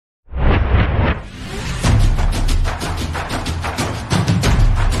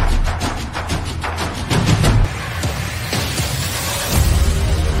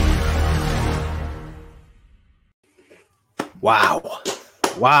Wow.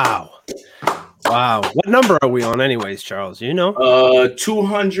 What number are we on, anyways, Charles? You know?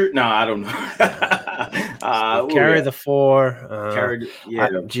 200. No, I don't know. Carry the 4.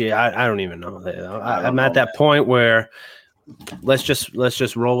 Yeah. I don't even know. I'm at that point where let's just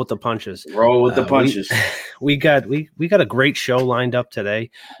roll with the punches. Roll with the punches. We got a great show lined up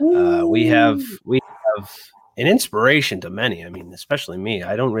today. We have an inspiration to many. I mean, especially me.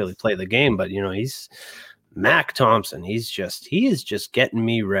 I don't really play the game, but he's Mac Thompson. He is just getting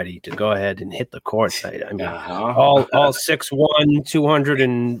me ready to go ahead and hit the courts. I mean, all 6'1",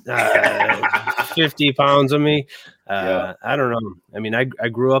 250 pounds of me. I don't know. I mean, I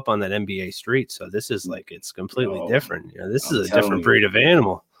grew up on that NBA street, so this is it's completely different. This is a different breed of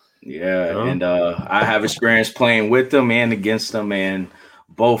animal. Yeah, and I have experience playing with them and against them, and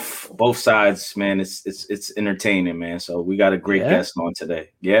both sides, man. It's entertaining, man. So we got a great guest on today.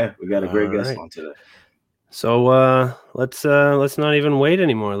 Yeah, we got a great guest on today. So let's not even wait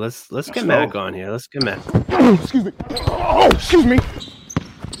anymore. Let's get Mac on here. Let's get Mac. Excuse me. Oh, excuse me.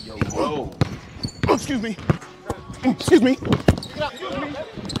 Yo, bro. Oh, excuse me. Excuse me.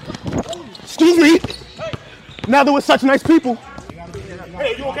 Excuse me. Now that we're such nice people.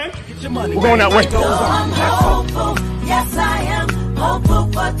 Hey, you okay? Get your money. We're going that way. I'm hopeful. Yes, I am hopeful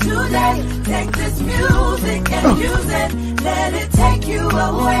for today. Take this music and use it. Let it take you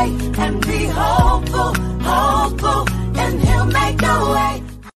away and be hopeful, and he'll make a way.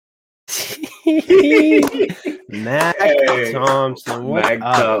 Mac Thompson, What's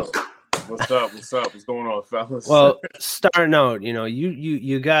up? What's going on, fellas? Well, starting out,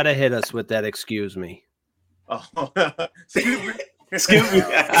 you gotta hit us with that. Excuse me. Oh, excuse me. Excuse me.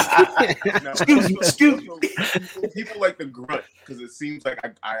 No, excuse me. People like the grunt because it seems like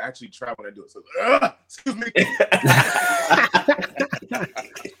I actually try when I do it. So, excuse me.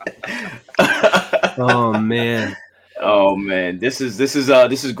 Oh man. This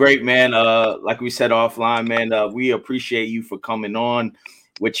is great, man. Like we said offline, man. We appreciate you for coming on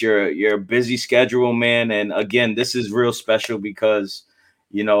with your busy schedule, man. And again, this is real special because,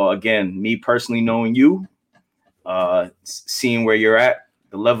 again, me personally knowing you. Seeing where you're at,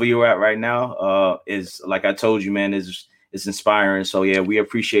 the level you're at right now, is, like I told you, man, is inspiring. So yeah, we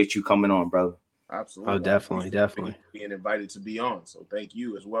appreciate you coming on, brother. Absolutely. Oh, definitely. Being invited to be on. So thank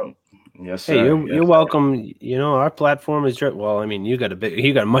you as well. Yes, sir. Hey, you're welcome. Our platform is well. I mean, you got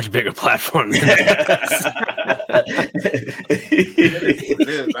a much bigger platform than us. It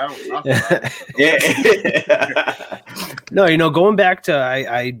is. No, going back to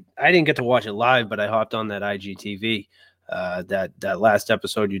I didn't get to watch it live, but I hopped on that IGTV, that last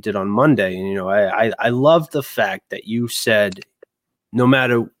episode you did on Monday, and I love the fact that you said no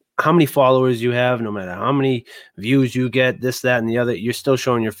matter how many followers you have, no matter how many views you get, this, that, and the other, you're still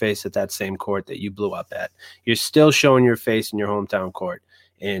showing your face at that same court that you blew up at. You're still showing your face in your hometown court,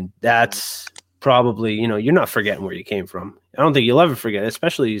 and that's probably you're not forgetting where you came from. I don't think you'll ever forget,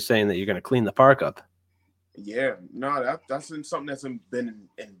 especially you saying that you're going to clean the park up. Yeah, no, that's something that's been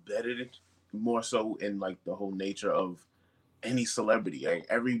embedded more so in the whole nature of any celebrity.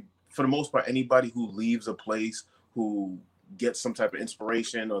 For the most part, anybody who leaves a place, who gets some type of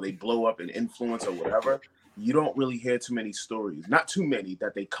inspiration or they blow up and influence or whatever, you don't really hear too many stories. Not too many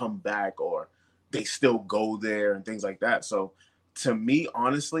that they come back or they still go there and things like that. So to me,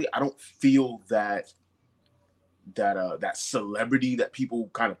 honestly, I don't feel that celebrity that people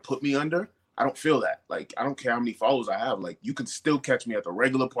kind of put me under. I don't feel that. I don't care how many followers I have. You can still catch me at the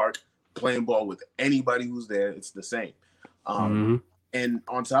regular park playing ball with anybody who's there. It's the same. And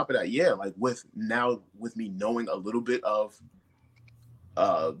on top of that, yeah, with me knowing a little bit of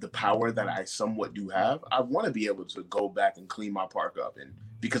the power that I somewhat do have, I want to be able to go back and clean my park up, and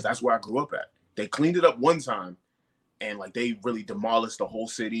because that's where I grew up at. They cleaned it up one time, and they really demolished the whole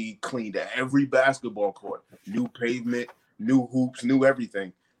city, cleaned every basketball court, new pavement, new hoops, new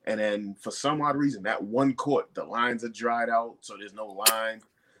everything. And then for some odd reason, that one court, the lines are dried out, so there's no line.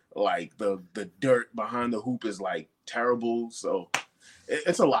 The dirt behind the hoop is terrible. So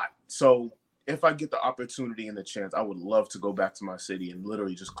it's a lot. So if I get the opportunity and the chance, I would love to go back to my city and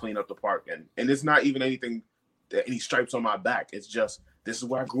literally just clean up the park. And it's not even any stripes on my back. It's just, this is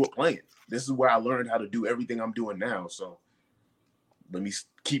where I grew up playing. This is where I learned how to do everything I'm doing now. So let me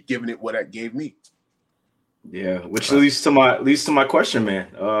keep giving it what that gave me. Yeah, which leads to my question, man.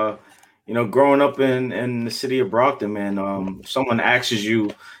 Growing up in the city of Brockton, man, if someone asks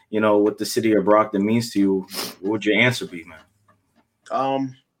you, what the city of Brockton means to you, what would your answer be, man?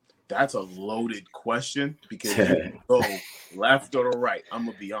 That's a loaded question because you can go left or right. I'm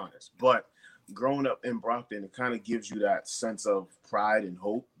gonna be honest, but growing up in Brockton, it kind of gives you that sense of pride and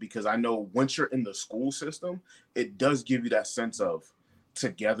hope, because I know once you're in the school system, it does give you that sense of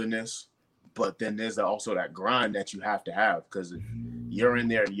togetherness, but then there's also that grind that you have to have, because if you're in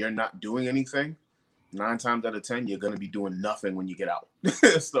there and you're not doing anything, 9 times out of 10, you're going to be doing nothing when you get out.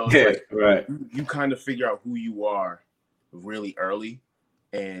 So it's right. You kind of figure out who you are really early,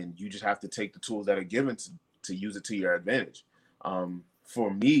 and you just have to take the tools that are given to use it to your advantage.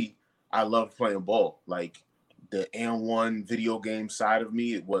 For me, I love playing ball. Like the AND1 video game side of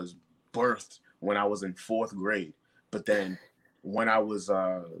me, it was birthed when I was in 4th grade. But then when I was,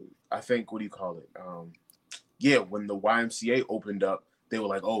 I think, what do you call it? When the YMCA opened up, they were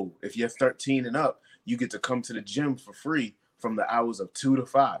like, oh, if you're 13 and up, you get to come to the gym for free from the hours of 2 to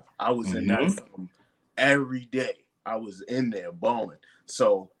 5. I was in that every day. I was in there balling.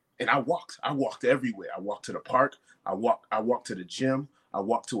 So, and I walked everywhere. I walked to the park. I walked to the gym. I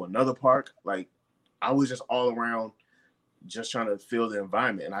walked to another park. Like, I was just all around just trying to feel the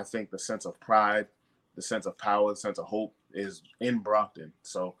environment. And I think the sense of pride, the sense of power, the sense of hope is in Brockton.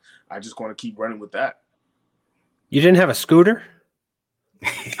 So I just want to keep running with that. You didn't have a scooter?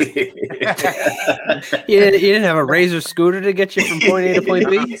 You didn't have a Razor scooter to get you from point A to point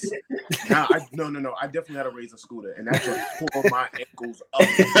B? No. I definitely had a Razor scooter, and that just pulled my ankles up.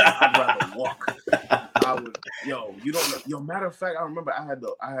 I'd rather walk. Matter of fact, I remember I had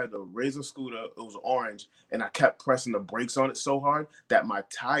the Razor scooter. It was orange, and I kept pressing the brakes on it so hard that my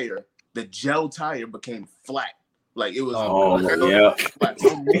tire, the gel tire, became flat. Like it was. Flat. So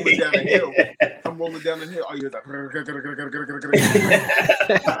I'm rolling down the hill. Oh, you're like,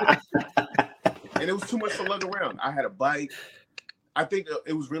 and it was too much to lug around. I had a bike. I think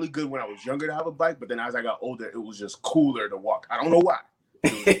it was really good when I was younger to have a bike, but then as I got older, it was just cooler to walk. I don't know why.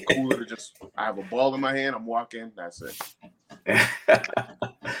 It was cooler to I have a ball in my hand, I'm walking, that's it.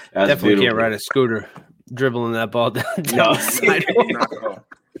 Definitely can't ride a scooter dribbling that ball down the sidewalk.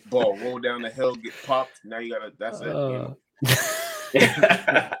 Ball roll down the hill, get popped. Now you gotta. That's it.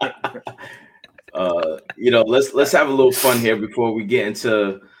 Let's have a little fun here before we get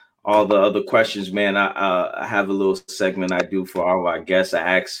into all the other questions, man. I have a little segment I do for all of our guests.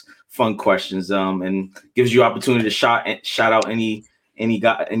 I ask fun questions, and gives you opportunity to shout out any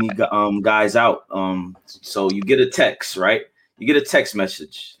guys out. So you get a text, right? You get a text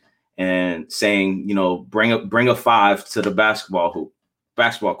message and saying, bring a 5 to the basketball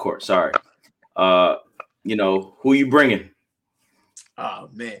court. Sorry. Who you bringing? Oh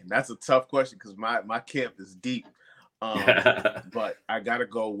man, that's a tough question because my camp is deep. But I gotta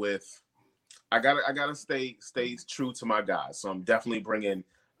go with. I gotta stay true to my guys. So I'm definitely bringing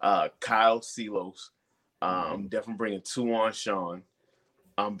Kyle Silos. I'm definitely bringing 2-on Sean.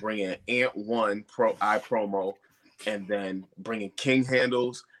 I'm bringing AND1 promo, and then bringing King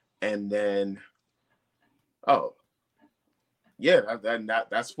Handles, and then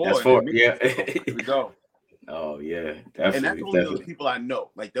that's 4. That's 4. Yeah. Here we go. Oh yeah, definitely. And that's only the people I know.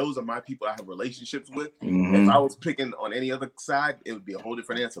 Like those are my people I have relationships with. If I was picking on any other side, it would be a whole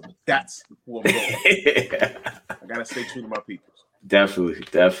different answer. But that's who I'm going with. I gotta stay true to my people. Definitely.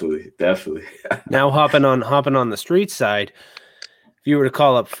 Now hopping on the street side, if you were to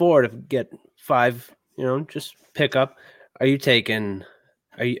call up 4 to get 5, just pick up. Are you taking?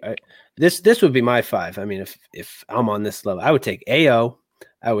 This would be my 5. I mean, if I'm on this level, I would take AO.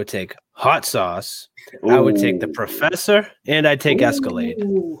 I would take Hot Sauce. Ooh. I would take the Professor, and I'd take Escalade.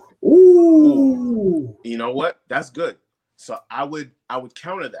 Ooh. You know what? That's good. So I would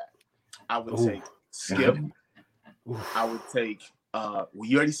counter that. I would take Skip. I would take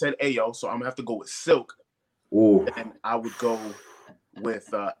you already said AO, so I'm gonna have to go with Silk. Ooh. And I would go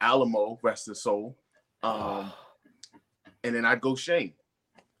with Alamo, rest his soul. And then I'd go Shane.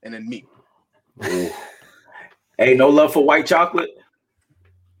 And then me. Hey, no love for white chocolate?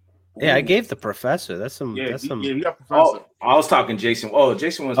 Yeah, I gave the Professor. That's some. He got Professor. Oh, I was talking Jason. Oh,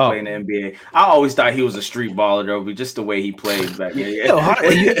 Jason was playing the NBA. I always thought he was a street baller though, but just the way he played back. Yeah. On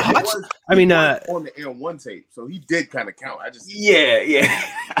the AND1 tape, so he did kind of count.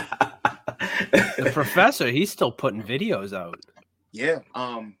 The Professor, he's still putting videos out. Yeah.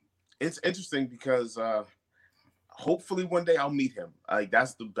 It's interesting because hopefully one day I'll meet him. Like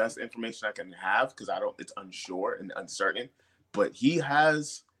that's the best information I can have because it's unsure and uncertain. But he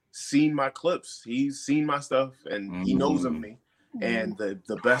has seen my clips. He's seen my stuff and he knows of me. And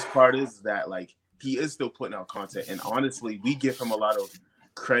the best part is that like he is still putting out content. And honestly, we give him a lot of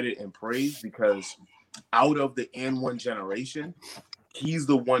credit and praise because out of the AND1 generation, he's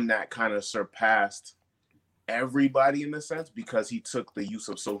the one that kind of surpassed everybody in a sense because he took the use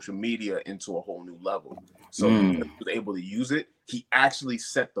of social media into a whole new level. So he was able to use it. He actually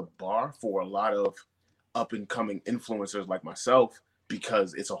set the bar for a lot of up and coming influencers like myself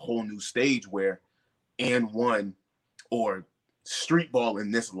because it's a whole new stage where and one or street ball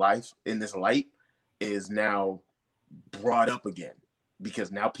in this light is now brought up again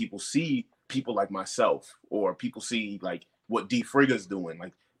because now people see people like myself or people see like what D Frigga's doing.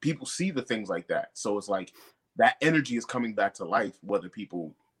 Like people see the things like that. So it's like that energy is coming back to life, whether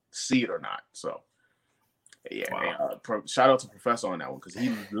people see it or not. So yeah, wow. Shout out to Professor on that one because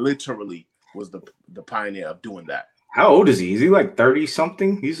he literally was the pioneer of doing that. How old is he? Is he like 30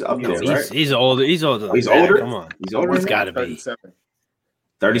 something? He's up there, right? He's older. He's older. Oh, he's older. Come on, he's older. He's got to be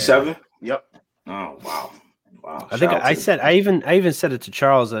 37. Yep. Oh wow. I think I even said it to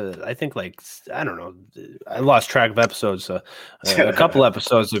Charles. I think like I don't know. I lost track of episodes. A couple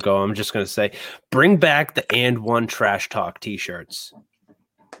episodes ago. I'm just gonna say, bring back the And One Trash Talk T-shirts.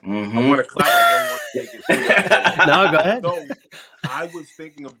 Mm-hmm. I want to clap. No, go ahead. So, I was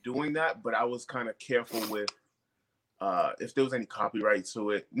thinking of doing that, but I was kind of careful with if there was any copyright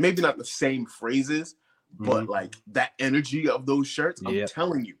to it. Maybe not the same phrases, but like that energy of those shirts. I'm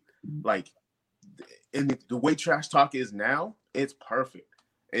telling you, like. And the way Trash Talk is now, it's perfect.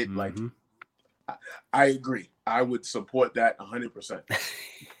 It like, I agree. I would support that 100%.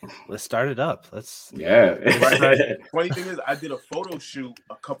 Let's start it up. Right. Funny thing is, I did a photo shoot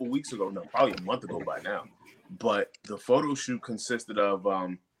a couple weeks ago. No, probably a month ago by now. But the photo shoot consisted of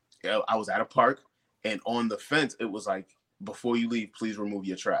I was at a park, and on the fence it was like, before you leave, please remove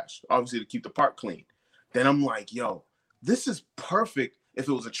your trash. Obviously to keep the park clean. Then I'm like, yo, this is perfect. If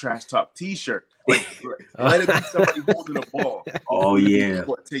it was a Trash Talk T-shirt, like let it be somebody holding a ball. Oh yeah,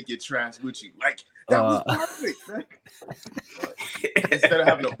 take your trash with you. Like that was perfect. Instead of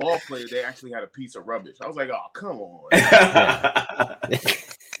having a ball player, they actually had a piece of rubbish. I was like, oh come on.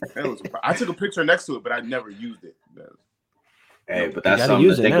 I took a picture next to it, but I never used it. Hey, but that's something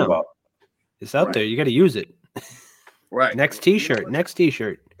to think about. It's out there. You got to use it. Right. Next T-shirt.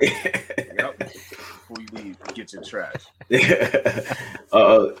 Yep. Before you leave, get your trash. Get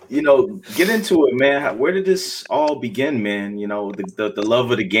into it, man. Where did this all begin, man? You know, the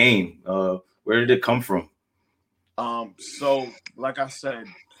love of the game. Where did it come from? So like I said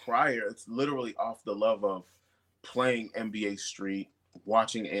prior, it's literally off the love of playing NBA Street,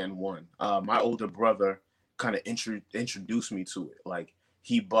 watching And One. My older brother kind of introduced me to it. Like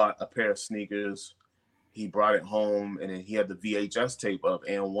he bought a pair of sneakers. He brought it home, and then he had the VHS tape of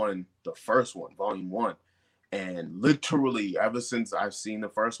And One, the first one, Volume 1. And literally, ever since I've seen the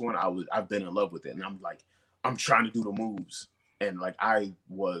first one, I've been in love with it. And I'm like, I'm trying to do the moves. And like I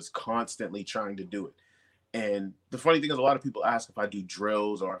was constantly trying to do it. And the funny thing is, a lot of people ask if I do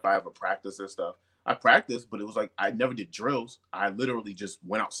drills or if I ever practice and stuff. I practiced, but it was like I never did drills. I literally just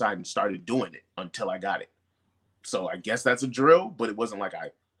went outside and started doing it until I got it. So I guess that's a drill, but it wasn't like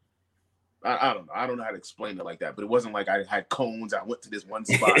I don't know. I don't know how to explain it like that, but it wasn't like I had cones. I went to this one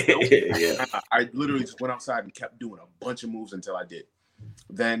spot. I literally just went outside and kept doing a bunch of moves until I did.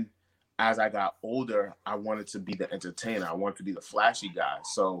 Then as I got older, I wanted to be the entertainer. I wanted to be the flashy guy.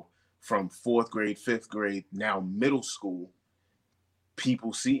 So from 4th grade, 5th grade, now middle school,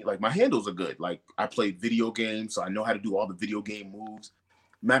 people see like my handles are good. Like I played video games, so I know how to do all the video game moves.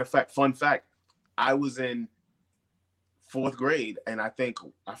 Matter of fact, fun fact, I was in 4th grade, and I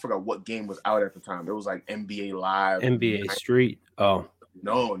forgot what game was out at the time. It was like NBA Live. NBA Street. Oh.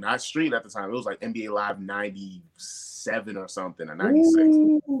 No, not Street at the time. It was like NBA Live 97 or something, or 96.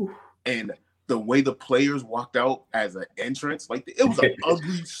 Ooh. And the way the players walked out as an entrance, like it was an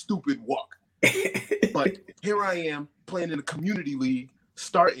ugly, stupid walk. But here I am playing in a community league,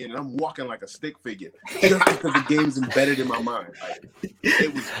 starting, and I'm walking like a stick figure just because the game's embedded in my mind. Like,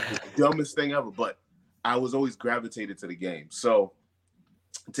 it was the dumbest thing ever, but I was always gravitated to the game. So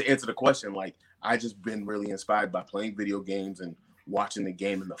to answer the question, like I just been really inspired by playing video games and watching the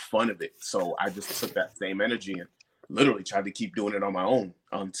game and the fun of it. So I just took that same energy and literally tried to keep doing it on my own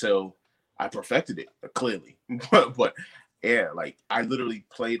until I perfected it, clearly. But yeah, like I literally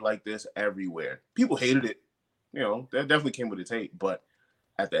played like this everywhere. People hated it. You know, that definitely came with its hate. But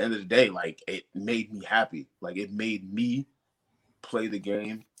at the end of the day, like it made me happy. Like it made me play the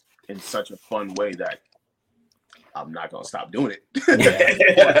game in such a fun way that I'm not gonna stop doing it.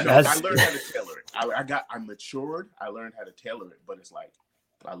 I learned how to tailor it. I matured. I learned how to tailor it, but it's like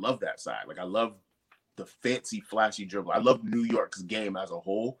I love that side. Like I love the fancy, flashy dribble. I love New York's game as a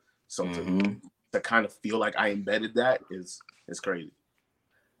whole. So to kind of feel like I embedded that is crazy.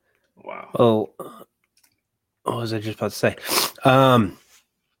 Wow. Oh, what was I just about to say?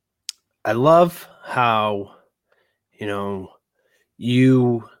 I love how, you know,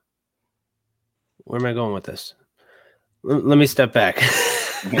 you. Where am I going with this? Let me step back.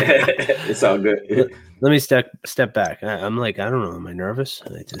 It's all good. Let me step back. I'm like, I don't know. Am I nervous?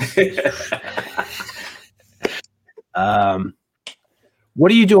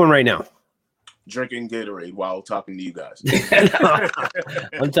 What are you doing right now? Drinking Gatorade while talking to you guys.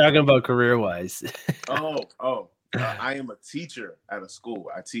 I'm talking about career-wise. I am a teacher at a school.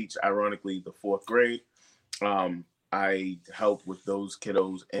 I teach, ironically, the 4th grade. I help with those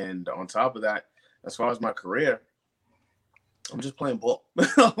kiddos, and on top of that, as far as my career, I'm just playing ball.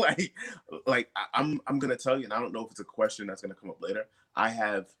 I'm gonna tell you, and I don't know if it's a question that's gonna come up later. I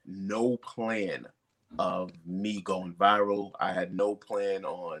have no plan of me going viral. I had no plan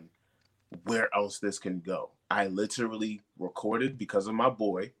on where else this can go. I literally recorded because of my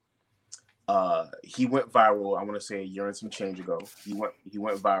boy. He went viral, I want to say a year and some change ago. He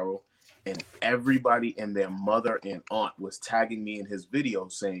went viral, and everybody and their mother and aunt was tagging me in his video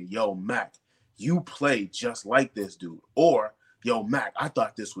saying, "Yo, Mac, you play just like this dude," or "Yo, Mac, I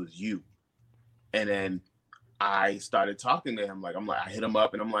thought this was you." And then I started talking to him. I hit him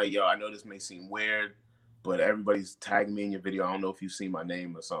up and I'm like, "Yo, I know this may seem weird, but everybody's tagging me in your video. I don't know if you've seen my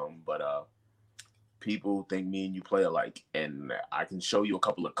name or something, but people think me and you play alike, and I can show you a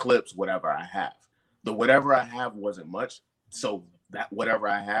couple of clips, whatever I have." The whatever I have wasn't much, so that whatever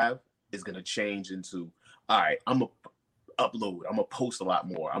I have is gonna change into, all right, I'm gonna upload, I'm gonna post a lot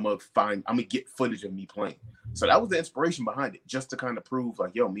more, I'm gonna get footage of me playing. So that was the inspiration behind it, just to kind of prove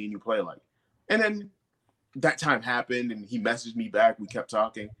like, yo, me and you play alike. And then that time happened, and he messaged me back. We kept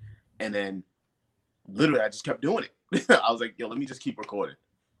talking, and then literally I just kept doing it. I was like, yo, let me just keep recording.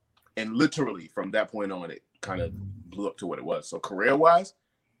 And literally from that point on, it kind of blew up to what it was. So career-wise,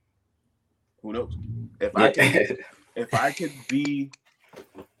 who knows? If I could be,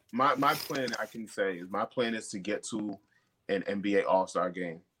 my plan, I can say, is my plan is to get to an NBA All-Star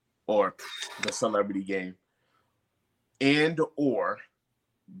game or the celebrity game, and or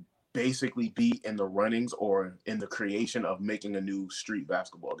basically be in the runnings or in the creation of making a new street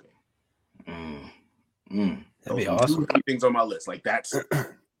basketball game. That'd be awesome. 2 things on my list. Like that's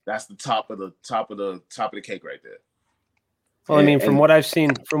the top of the cake right there. Well, I mean, from what I've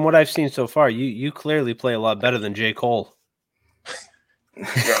seen so far, you clearly play a lot better than J. Cole.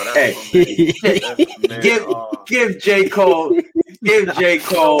 Hey, give J. Cole a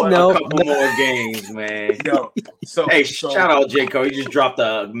couple more games, man. Shout out J. Cole. He just dropped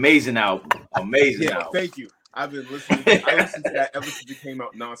an amazing album. Amazing album. Thank you. I've been listening. I listened to that ever since it came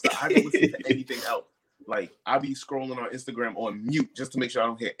out nonstop. I haven't listened to anything else. Like, I be scrolling on Instagram on mute just to make sure I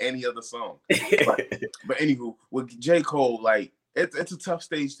don't hear any other song. But anywho, with J. Cole, like, it's a tough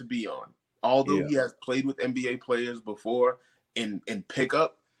stage to be on. Although he has played with NBA players before in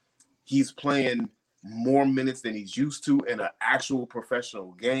pickup, he's playing more minutes than he's used to in an actual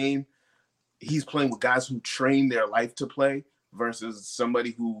professional game. He's playing with guys who train their life to play versus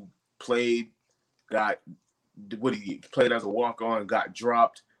somebody who played as a walk-on, got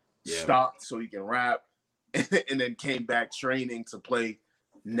dropped, stopped so he can rap, and then came back training to play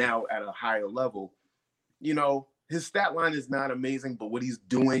now at a higher level. You know, his stat line is not amazing, but what he's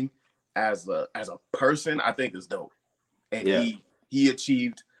doing as a person, I think is dope. And he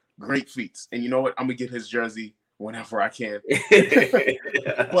achieved great feats. And you know what? I'm gonna get his jersey whenever I can.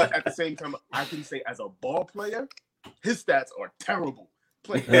 But at the same time, I can say as a ball player, his stats are terrible.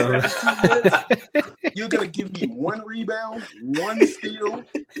 Playing 17 minutes, you're gonna give me 1 rebound, 1 steal,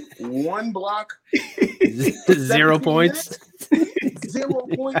 1 block, 0 points. 0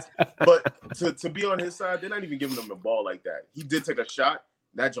 points. But to be on his side, they're not even giving him the ball like that. He did take a shot.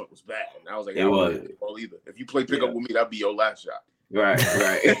 That joke was bad. And I was like, I don't take the ball either. If you play pickup with me, that'd be your last shot. Right.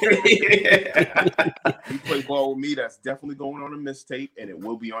 You play ball with me, that's definitely going on a mistape, and it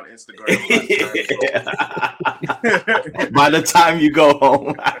will be on Instagram. By the time you go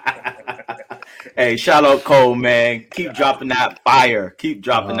home. Hey, shout out Cole, man. Keep dropping that fire. Keep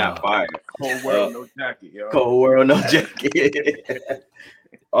dropping that fire. Cold world, no jacket, yo. Cold world, no jacket.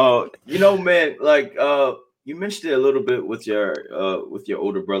 You know, man, like you mentioned it a little bit with your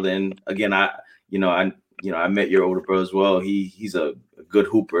older brother, and again, I met your older brother as well. He's a good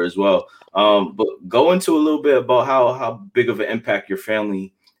hooper as well. But go into a little bit about how big of an impact your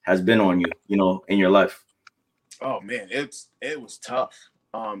family has been on you, you know, in your life. Oh man, it was tough.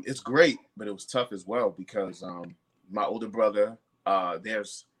 It's great, but it was tough as well because my older brother,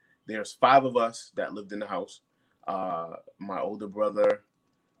 there's 5 of us that lived in the house. My older brother,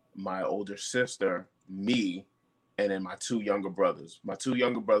 my older sister, me, and then my 2 younger brothers. My 2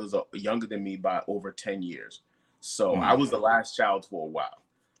 younger brothers are younger than me by over 10 years. So I was the last child for a while.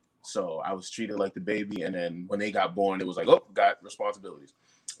 So I was treated like the baby. And then when they got born, it was like, oh, got responsibilities.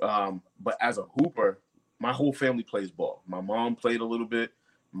 But as a hooper, my whole family plays ball. My mom played a little bit.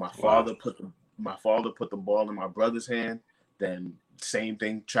 My father put the ball in my brother's hand. Then same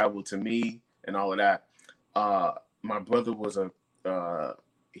thing traveled to me and all of that. My brother was a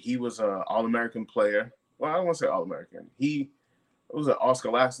All-American player. Well, I don't want to say All-American. It was an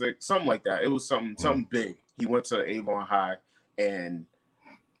All-Scholastic, something like that. It was something big. He went to Avon High, and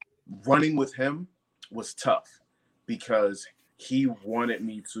running with him was tough because he wanted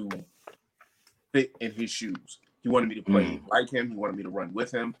me to fit in his shoes. He wanted me to play like him. He wanted me to run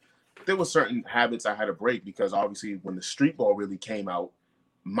with him. There were certain habits I had to break because obviously when the street ball really came out,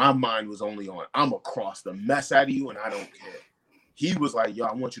 my mind was only on, I'm across the mess out of you and I don't care. He was like, yo,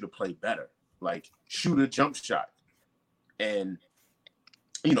 I want you to play better. Like, shoot a jump shot. And,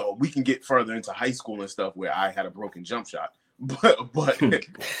 you know, we can get further into high school and stuff where I had a broken jump shot. But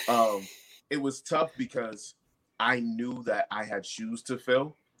it was tough because I knew that I had shoes to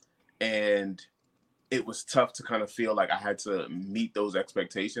fill. And it was tough to kind of feel like I had to meet those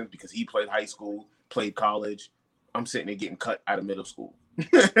expectations because he played high school, played college. I'm sitting there getting cut out of middle school.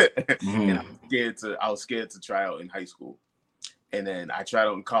 And I was scared to try out in high school. And then I tried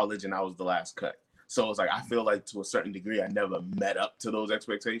out in college and I was the last cut. So it's like, I feel like to a certain degree, I never met up to those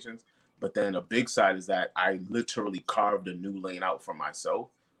expectations. But then a big side is that I literally carved a new lane out for myself.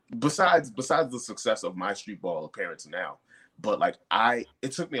 Besides the success of my street ball appearance now. But like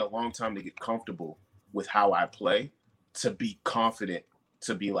it took me a long time to get comfortable with how I play, to be confident,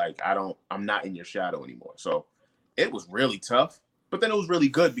 to be like, I'm not in your shadow anymore. So it was really tough, but then it was really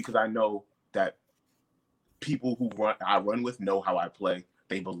good because I know that people who I run with know how I play.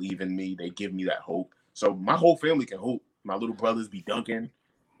 They believe in me. They give me that hope. So my whole family can hoop. My little brothers be dunking.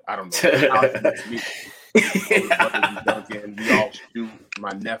 I don't know how it's me. My brothers be dunking. We all shoot.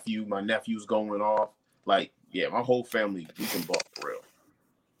 My nephew's going off. Like, yeah, my whole family, we can ball for real.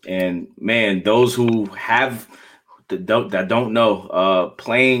 And man, those who that don't know,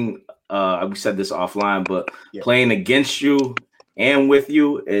 playing, we said this offline, but playing against you and with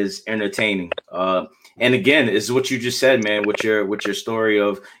you is entertaining. And again, it's what you just said, man, with your story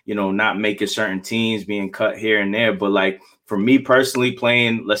of, you know, not making certain teams, being cut here and there. But like for me personally,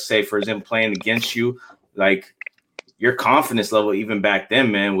 playing, let's say, for example, playing against you, like your confidence level, even back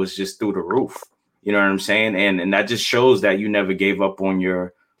then, man, was just through the roof. You know what I'm saying? And that just shows that you never gave up on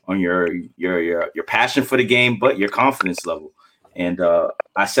your passion for the game, but your confidence level. And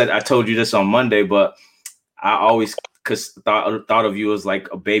I told you this on Monday, but I always thought of you as like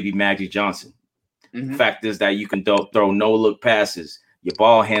a baby Magic Johnson. Mm-hmm. Fact is that you can throw no look passes, your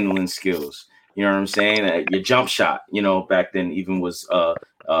ball handling skills. You know what I'm saying? Your jump shot, you know, back then even was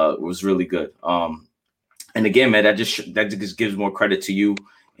really good. And again, man, that just gives more credit to you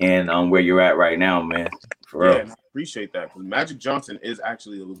and where you're at right now, man. For real. I appreciate that. Because Magic Johnson is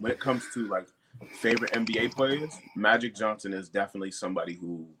actually, when it comes to like favorite NBA players, Magic Johnson is definitely somebody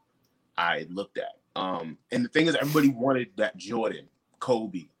who I looked at. And the thing is, everybody wanted that Jordan,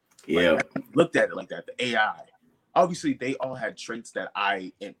 Kobe. Yeah, like, I looked at it like that. The AI, obviously, they all had traits that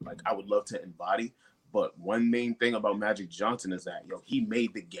I would love to embody. But one main thing about Magic Johnson is that he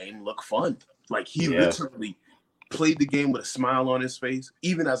made the game look fun. Like he literally played the game with a smile on his face.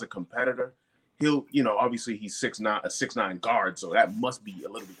 Even as a competitor, he'll, obviously he's 6'9", a 6'9" guard, so that must be a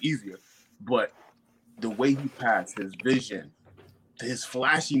little bit easier. But the way he passed, his vision, his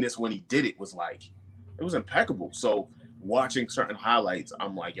flashiness when he did it was like, it was impeccable. So watching certain highlights,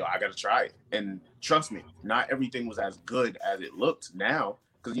 I'm like, I got to try it. And trust me, not everything was as good as it looked now.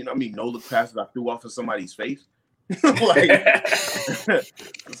 Because, no look passes I threw off of somebody's face. So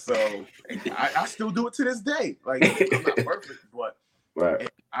I still do it to this day. Like, I'm not perfect, but right.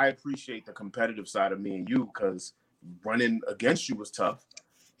 I appreciate the competitive side of me and you, because running against you was tough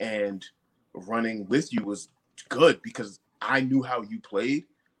and running with you was good because I knew how you played.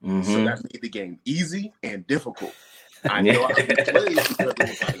 Mm-hmm. So that made the game easy and difficult. I know how you played because it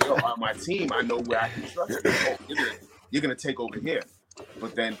was like, on my team, I know where I can trust you. You're gonna take over here.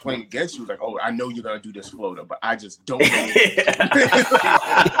 But then playing against you was like, I know you're gonna do this floater, but I just don't know.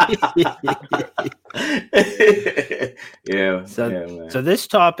 Yeah. So this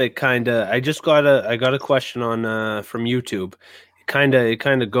topic I got a question on from YouTube. It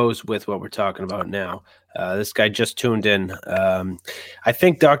kind of goes with what we're talking about now. This guy just tuned in. I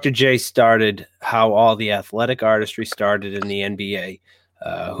think Dr. J started how all the athletic artistry started in the NBA.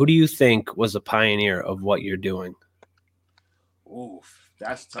 Who do you think was a pioneer of what you're doing? Oof,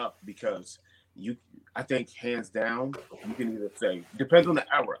 that's tough because I think hands down, you can either say, depends on the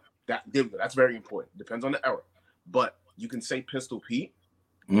era. That's very important. Depends on the era. But you can say Pistol Pete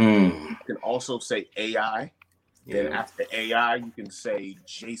You can also say AI. Then after AI, you can say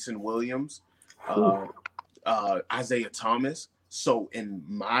Jason Williams, Isaiah Thomas. So in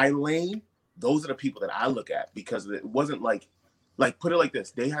my lane, those are the people that I look at, because it wasn't like put it like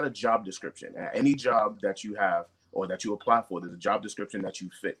this. They had a job description. At any job that you have or that you apply for, there's a job description that you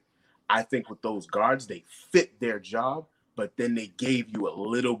fit. I think with those guards, they fit their job, but then they gave you a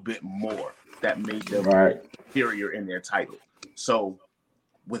little bit more that made them superior in their title. So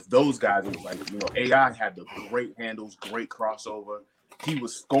with those guys, it was like, AI had the great handles, great crossover. He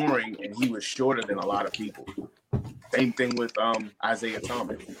was scoring and he was shorter than a lot of people. Same thing with Isaiah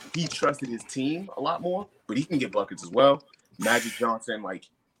Thomas. He trusted his team a lot more, but he can get buckets as well. Magic Johnson, like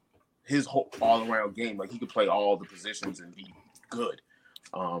his whole all-around game, like he could play all the positions and be good.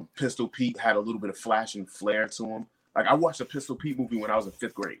 Pistol Pete had a little bit of flash and flair to him. Like I watched a Pistol Pete movie when I was in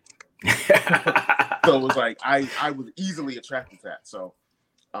 5th grade. So it was like I was easily attracted to that. So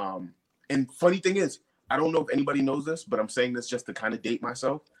and funny thing is, I don't know if anybody knows this, but I'm saying this just to kind of date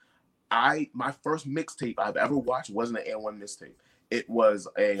myself. My first mixtape I've ever watched wasn't an A1 mixtape. It was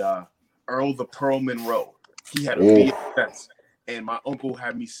a Earl the Pearl Monroe. He had a VHS, and my uncle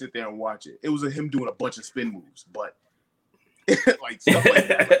had me sit there and watch it. It was him doing a bunch of spin moves, but like stuff like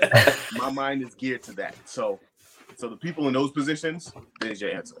that. Like, my mind is geared to that. So the people in those positions, there's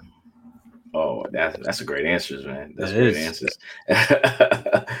your answer. Oh, that's a great answers, man. That's great answers.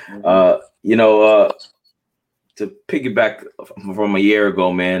 To piggyback from a year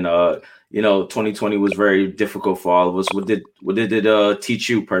ago, man, 2020 was very difficult for all of us. What did it teach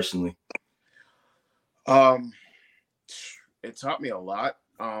you personally? It taught me a lot.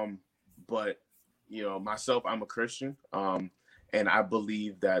 But myself, I'm a Christian. And I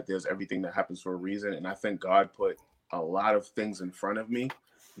believe that there's everything that happens for a reason. And I think God put a lot of things in front of me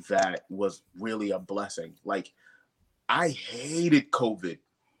that was really a blessing. Like I hated COVID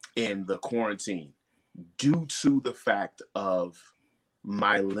and the quarantine due to the fact of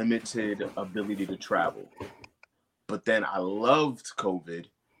my limited ability to travel. But then I loved COVID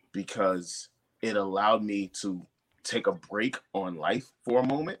because it allowed me to take a break on life for a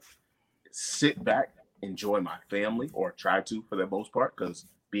moment, sit back, enjoy my family, or try to for the most part, because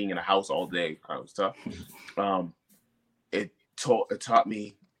being in a house all day kind of tough. It taught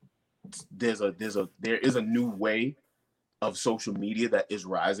me there is a new way of social media that is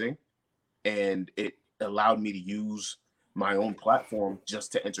rising, and it allowed me to use my own platform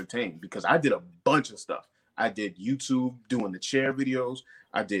just to entertain, because I did a bunch of stuff. I did YouTube doing the chair videos.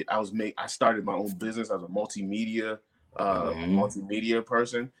 I started my own business as a multimedia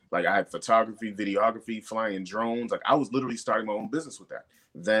person. Like I had photography, videography, flying drones. Like I was literally starting my own business with that.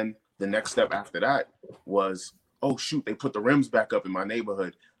 Then the next step after that was, oh shoot, they put the rims back up in my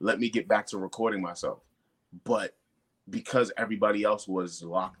neighborhood. Let me get back to recording myself. But because everybody else was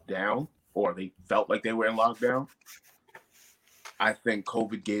locked down, or they felt like they were in lockdown, I think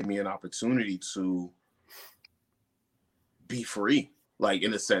COVID gave me an opportunity to be free. Like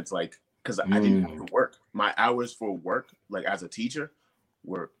in a sense, like, because I didn't have to work. My hours for work, like as a teacher,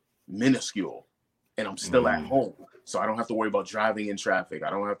 were minuscule, and I'm still at home. So I don't have to worry about driving in traffic.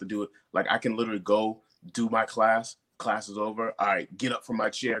 I don't have to do it. Like I can literally go do my class is over. All right, get up from my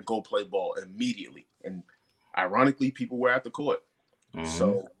chair, go play ball immediately. And ironically, people were at the court.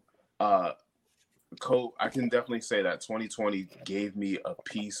 So I can definitely say that 2020 gave me a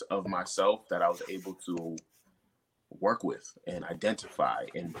piece of myself that I was able to work with and identify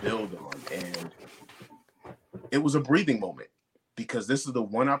and build on. And it was a breathing moment, because this is the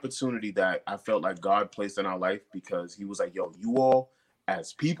one opportunity that I felt like God placed in our life, because he was like, yo, you all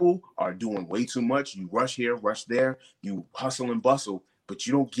as people are doing way too much. You rush here, rush there, you hustle and bustle, but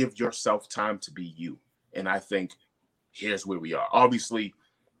you don't give yourself time to be you. And I think here's where we are. Obviously,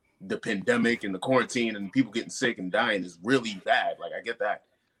 the pandemic and the quarantine and people getting sick and dying is really bad. Like, I get that.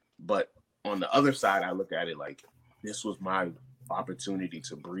 But on the other side, I look at it like this was my opportunity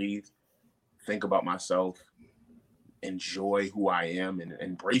to breathe, think about myself, enjoy who I am, and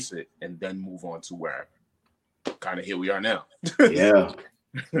embrace it, and then move on to where kind of here we are now. Yeah.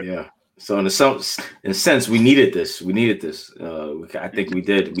 So in a sense, we needed this. I think we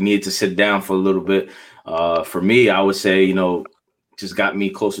did. We needed to sit down for a little bit. For me, I would say, just got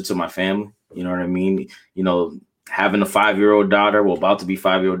me closer to my family. You know what I mean? Having a 5-year-old daughter, about to be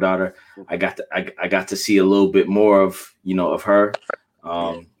 5-year-old daughter, I got to see a little bit more of her,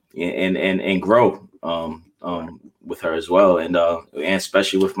 and grow with her as well, and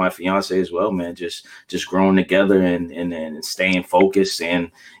especially with my fiance as well, man. Just growing together and staying focused and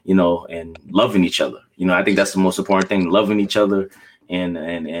and loving each other. I think that's the most important thing: loving each other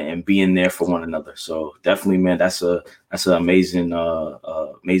and being there for one another. So definitely, man, that's an amazing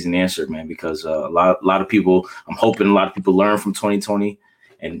amazing answer, man, because a lot of people, I'm hoping a lot of people learn from 2020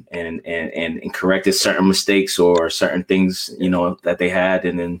 and corrected certain mistakes or certain things, that they had,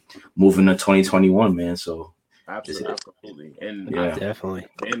 and then moving to 2021, man. So absolutely. And yeah, definitely.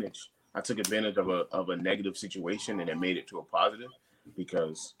 I took advantage of a negative situation and it made it to a positive,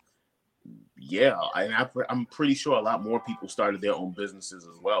 because I'm pretty sure a lot more people started their own businesses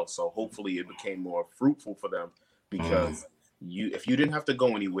as well. So hopefully it became more fruitful for them, because if you didn't have to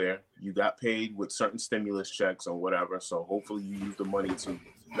go anywhere, you got paid with certain stimulus checks or whatever. So hopefully you use the money to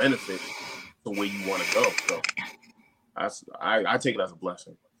benefit the way you want to go. So I take it as a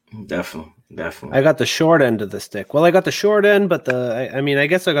blessing. Definitely. I got the short end of the stick. Well, I got the short end, but I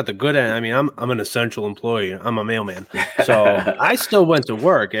guess I got the good end. I mean, I'm an essential employee. I'm a mailman, so I still went to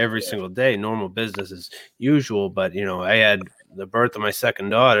work every single day, normal business as usual. But I had the birth of my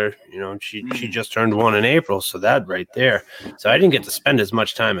second daughter. She just turned 1 in April, so that right there. So I didn't get to spend as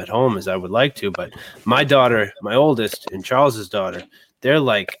much time at home as I would like to. But my daughter, my oldest, and Charles's daughter, they're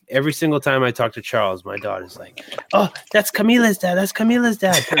like, every single time I talk to Charles, my daughter's like, "Oh, that's Camila's dad. That's Camila's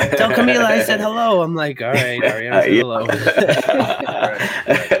dad. Tell Camila I said hello." I'm like, "All right, Ariana said hello."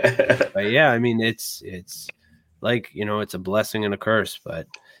 But yeah, I mean, it's like, it's a blessing and a curse, but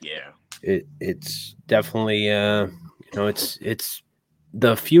yeah, it's definitely it's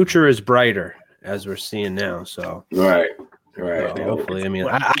the future is brighter as we're seeing now. So right. Hopefully, I mean,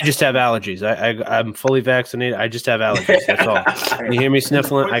 I just have allergies. I'm fully vaccinated. I just have allergies. That's all. You hear me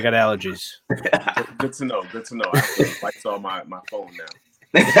sniffling? I got allergies. Good to know. I have to lights on my phone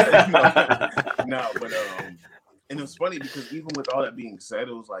now. No, but and it was funny because even with all that being said,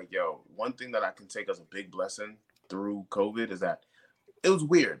 it was like, one thing that I can take as a big blessing through COVID is that it was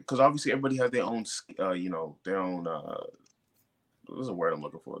weird, because obviously everybody has their own, their own. What's the word I'm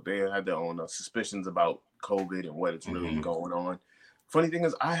looking for? They had their own suspicions about COVID and what it's really going on. Funny thing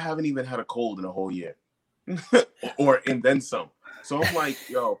is, I haven't even had a cold in a whole year, and then some. So I'm like,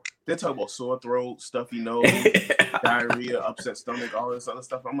 they're talking about sore throat, stuffy nose, diarrhea, upset stomach, all this other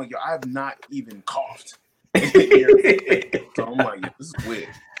stuff. I'm like, I have not even coughed. So I'm like, this is weird.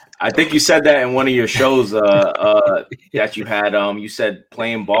 I think you said that in one of your shows that you had. You said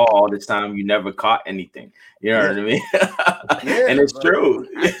playing ball all this time, you never caught anything. You know what I mean? And it's true.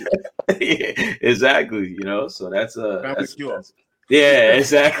 Exactly. So that's yeah,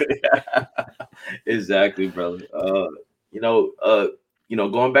 exactly. Exactly, brother.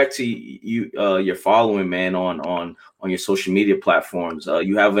 Going back to you, your following, man, on your social media platforms,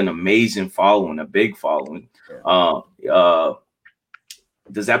 you have an amazing following, a big following.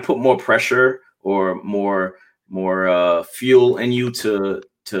 Does that put more pressure or more fuel in you to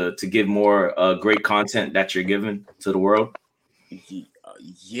give more great content that you're giving to the world?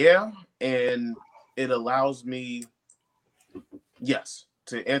 Yeah, and it allows me, yes,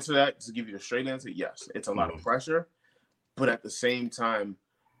 to answer that, to give you the straight answer, yes, it's a lot of pressure, but at the same time,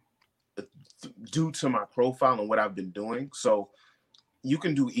 due to my profile and what I've been doing, so you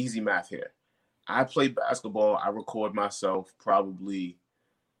can do easy math here. I play basketball, I record myself probably,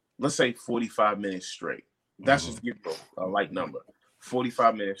 let's say 45 minutes straight. That's just give you a light number.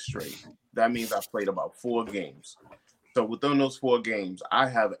 45 minutes straight. That means I've played about 4 games. So within those 4 games, I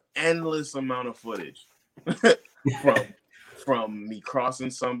have endless amount of footage from me crossing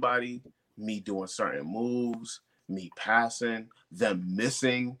somebody, me doing certain moves, me passing, them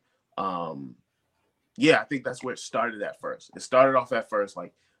missing. I think that's where it started at first. It started off at first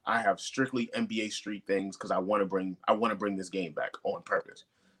like I have strictly NBA Street things because I want to bring this game back on purpose.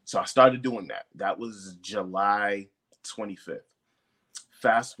 So I started doing that. That was July 25th.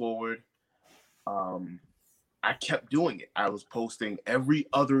 Fast forward, I kept doing it. I was posting every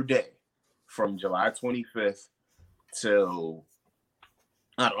other day from July 25th till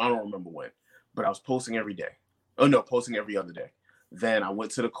I don't remember when, but I was posting every day. Oh no, posting every other day. Then I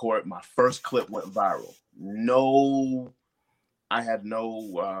went to the court. My first clip went viral. I had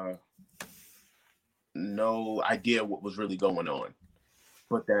no idea what was really going on.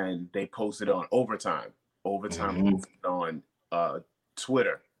 But then they posted on Overtime. Posted on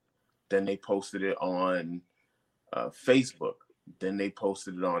Twitter. Then they posted it on Facebook. Then they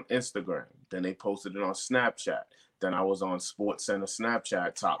posted it on Instagram. Then they posted it on Snapchat. Then I was on SportsCenter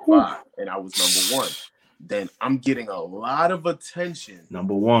Snapchat top 5, and I was number 1. Then I'm getting a lot of attention.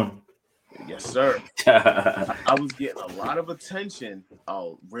 Number 1. Yes, sir. I was getting a lot of attention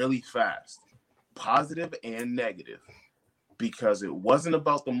really fast, positive and negative. Because it wasn't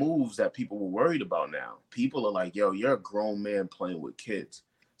about the moves that people were worried about now. People are like, you're a grown man playing with kids.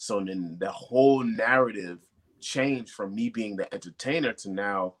 So then the whole narrative changed from me being the entertainer to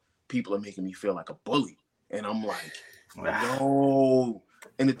now people are making me feel like a bully. And I'm like, no.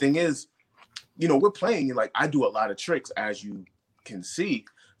 And the thing is, you know, we're playing, like, I do a lot of tricks, as you can see.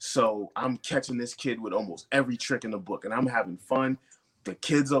 So I'm catching this kid with almost every trick in the book, and I'm having fun. The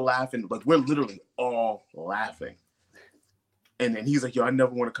kids are laughing. Like, we're literally all laughing. And then he's like, yo, I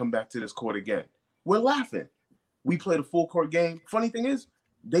never want to come back to this court again. We're laughing. We played a full court game. Funny thing is,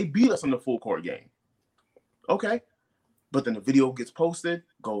 they beat us in the full court game. Okay. But then the video gets posted,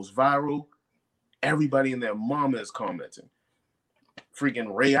 goes viral. Everybody and their mama is commenting.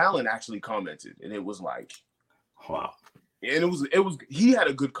 Freaking Ray Allen actually commented, and it was like, wow. And it was he had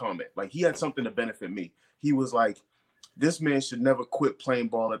a good comment. Like, he had something to benefit me. He was like, this man should never quit playing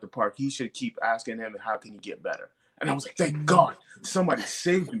ball at the park. He should keep asking him, how can he get better? And I was like, thank God, somebody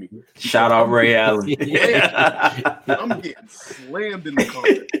saved me. Shout out Ray Allen. Yeah, I'm getting slammed in the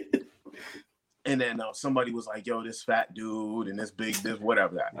comment. And then somebody was like, yo, this fat dude and this big, this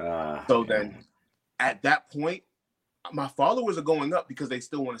whatever that. So then at that point, my followers are going up because they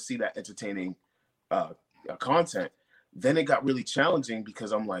still want to see that entertaining content. Then it got really challenging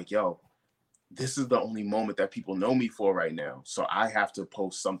because I'm like, yo, this is the only moment that people know me for right now. So I have to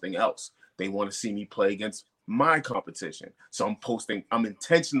post something else. They want to see me play against my competition. So I'm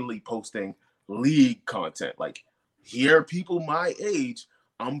intentionally posting league content. Like, here are people my age.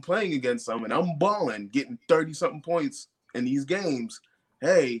 I'm playing against them and I'm balling, getting 30-something points in these games.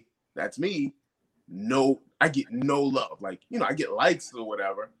 Hey, that's me. No, I get no love. Like, you know, I get likes or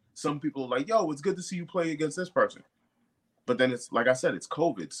whatever. Some people are like, yo, it's good to see you play against this person. But then it's, like I said, it's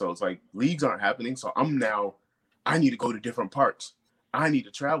COVID. So it's like leagues aren't happening. So I need to go to different parks. I need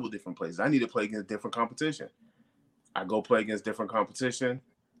to travel different places. I need to play against different competition. I go play against different competition.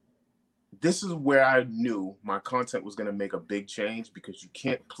 This is where I knew my content was going to make a big change, because you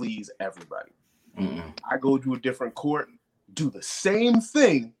can't please everybody. I go to a different court, do the same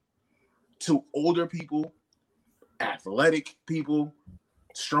thing to older people, athletic people,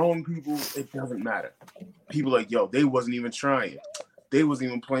 strong people. It doesn't matter. People like, yo, they wasn't even trying. They wasn't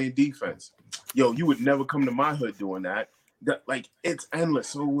even playing defense. Yo, you would never come to my hood doing that. Like, it's endless.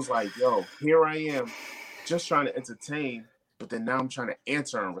 So it was like, yo, here I am just trying to entertain, but then now I'm trying to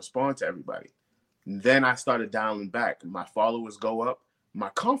answer and respond to everybody. And then I started dialing back. My followers go up. My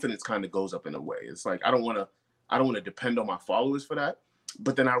confidence kind of goes up in a way. It's like, I don't want to depend on my followers for that.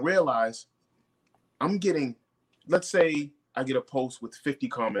 But then I realized I'm getting, let's say I get a post with 50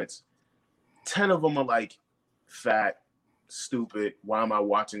 comments. 10 of them are like, fat, stupid. Why am I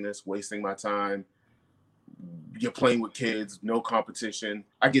watching this? Wasting my time. You're playing with kids, no competition.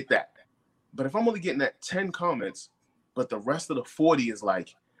 I get that. But if I'm only getting that 10 comments, but the rest of the 40 is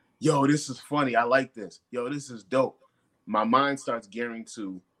like, yo, this is funny. I like this. Yo, this is dope. My mind starts gearing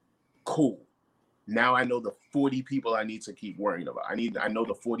to, cool. Now I know the 40 people I need to keep worrying about. I know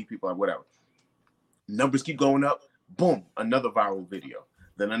the 40 people, whatever. Numbers keep going up. Boom, another viral video.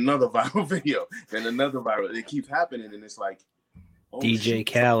 Then another viral video. Then another viral. It keeps happening, and it's like, oh, DJ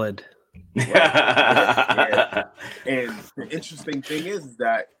Khaled. Right. Yeah. And the interesting thing is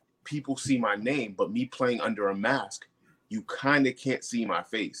that people see my name, but me playing under a mask, you kind of can't see my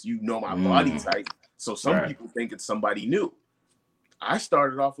face. You know my body type. So some people think it's somebody new. I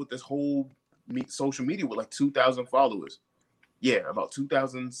started off with this whole social media with like 2,000 followers. Yeah, about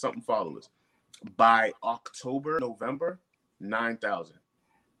 2,000 something followers. By November, 9,000.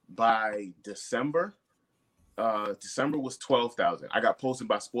 By December was 12,000. I got posted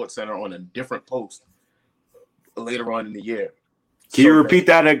by SportsCenter on a different post later on in the year. Can you repeat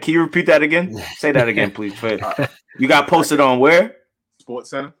that? Can you repeat that again? Say that again, please. You got posted on where?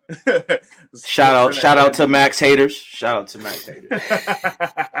 SportsCenter. Shout out to Max haters. Shout out to Max haters.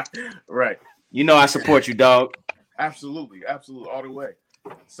 Right. You know I support you, dog. Absolutely, all the way.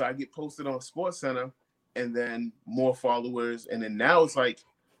 So I get posted on SportsCenter, and then more followers, and then now it's like,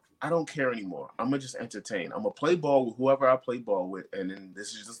 I don't care anymore. I'm gonna just entertain. I'm gonna play ball with whoever I play ball with, and then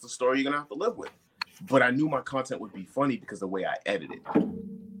this is just the story you're gonna have to live with. But I knew my content would be funny because of the way I edit it.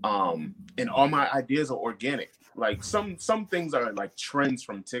 And all my ideas are organic. Like some things are like trends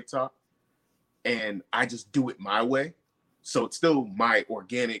from TikTok, and I just do it my way. So it's still my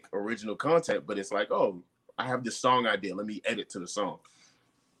organic original content, but it's like, oh, I have this song idea. Let me edit to the song.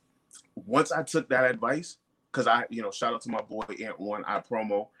 Once I took that advice, because shout out to my boy Ant1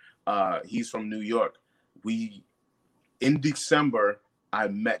 iPromo. He's from New York. In December, I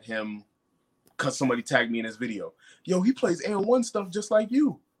met him because somebody tagged me in his video. Yo, he plays Ant1 stuff just like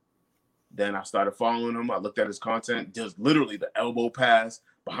you. Then I started following him. I looked at his content, just literally the elbow pass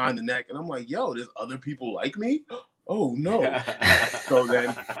behind the neck. And I'm like, yo, there's other people like me? Oh, no. So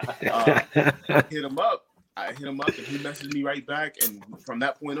then I hit him up. I hit him up and he messaged me right back. And from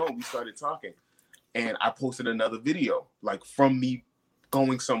that point on, we started talking. And I posted another video, like from me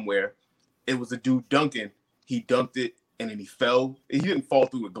going somewhere. It was a dude dunking. He dunked it and then he fell. He didn't fall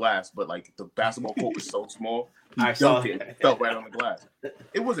through a glass, but like the basketball court was so small. He dunked it and fell right on the glass.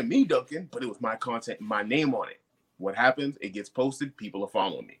 It wasn't me dunking, but it was my content, my name on it. What happens? It gets posted. People are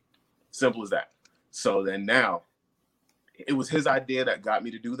following me. Simple as that. So then now, it was his idea that got me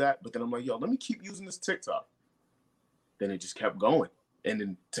to do that. But then I'm like, yo, let me keep using this TikTok. Then it just kept going. And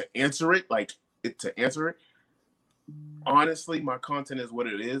then to answer it, honestly, my content is what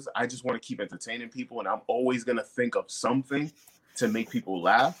it is. I just want to keep entertaining people. And I'm always going to think of something to make people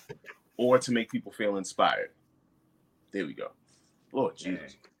laugh or to make people feel inspired. There we go. Lord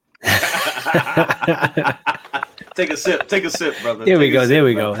Jesus. Take a sip, brother. There we go.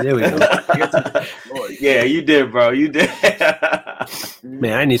 Yeah, you did, bro. You did.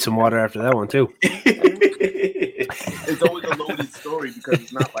 Man, I need some water after that one too. It's always a loaded story because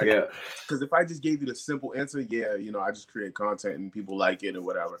it's not like because if I just gave you the simple answer, I just create content and people like it or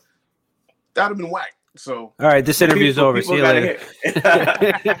whatever, that'd have been whack. So all right, this interview's over. See you later.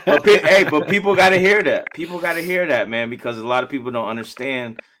 But people got to hear that. People got to hear that, man, because a lot of people don't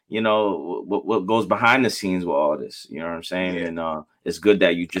understand. What goes behind the scenes with all this, you know what I'm saying? Yeah. And it's good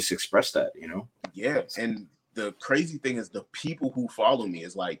that you just express that, Yeah. And the crazy thing is the people who follow me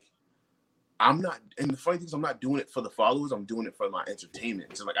is like, and the funny thing is I'm not doing it for the followers. I'm doing it for my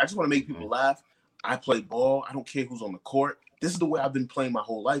entertainment. So like, I just want to make people laugh. I play ball. I don't care who's on the court. This is the way I've been playing my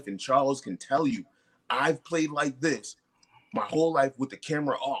whole life. And Charles can tell you, I've played like this my whole life with the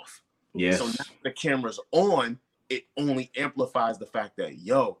camera off. Yes. So now the camera's on, it only amplifies the fact that,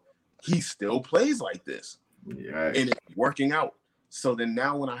 he still plays like this. Yeah. And it's working out. So then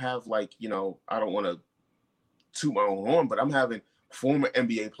now when I have I don't want to toot my own horn, but I'm having former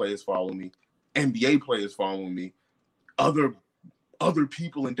NBA players follow me, NBA players following me, other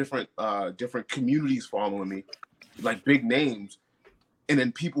people in different communities following me, like big names. And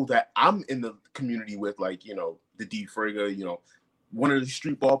then people that I'm in the community with, like, the D Frigga, one of the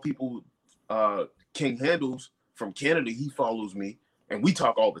street ball people, King Handles from Canada, he follows me and we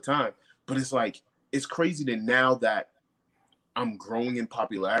talk all the time. But it's like, it's crazy that now that I'm growing in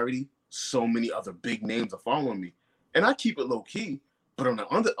popularity, so many other big names are following me. And I keep it low key, but on the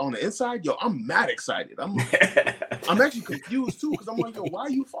inside, I'm mad excited. I'm actually confused too, because I'm like, why are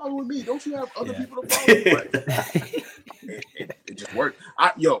you following me? Don't you have other people to follow me? It just worked.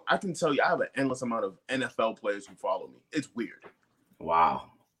 I can tell you, I have an endless amount of NFL players who follow me. It's weird.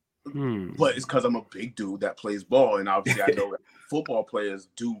 Wow. But it's because I'm a big dude that plays ball, and obviously I know that football players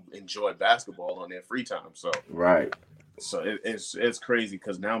do enjoy basketball on their free time. So right. So it's crazy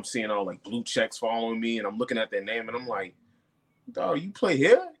because now I'm seeing all like blue checks following me, and I'm looking at their name, and I'm like, "Oh, you play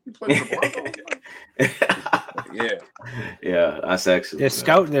here? You play for the Broncos?" Yeah, that's excellent.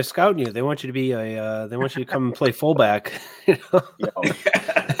 They're scouting you. They want you to be they want you to come and play fullback. It'd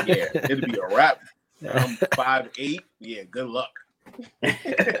be a wrap. I'm 5'8". Yeah, good luck.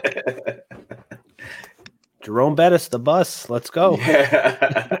 Jerome Bettis, the bus. Let's go.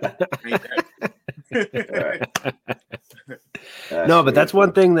 No, but that's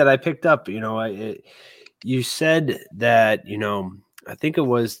one thing that I picked up. You said that, I think it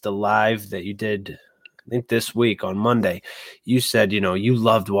was the live that you did, I think this week on Monday. You said, you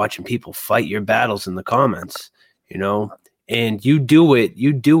loved watching people fight your battles in the comments, and you do it.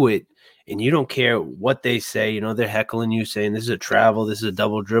 And you don't care what they say, they're heckling you, saying this is a travel, this is a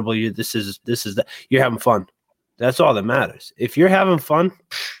double dribble, this is that. You're having fun. That's all that matters. If you're having fun,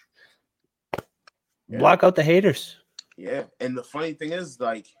 block out the haters. Yeah, and the funny thing is,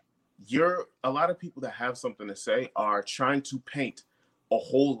 like, a lot of people that have something to say are trying to paint a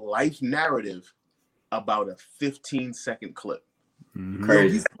whole life narrative about a 15-second clip. Mm-hmm.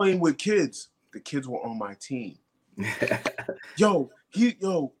 He's playing with kids. The kids were on my team.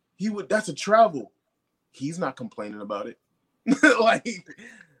 That's a travel. He's not complaining about it.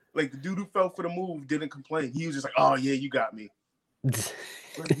 like the dude who fell for the move didn't complain. He was just like, "Oh yeah, you got me."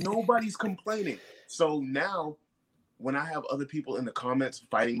 Like, nobody's complaining. So now when I have other people in the comments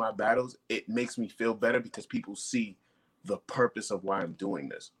fighting my battles, it makes me feel better because people see the purpose of why I'm doing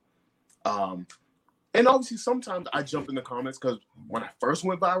this. And obviously sometimes I jump in the comments because when I first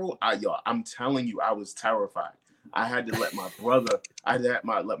went viral, I'm telling you, I was terrified. I had to let my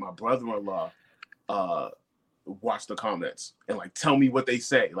brother-in-law watch the comments and like tell me what they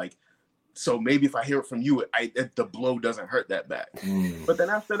say. Like, so maybe if I hear it from you, the blow doesn't hurt that bad. But then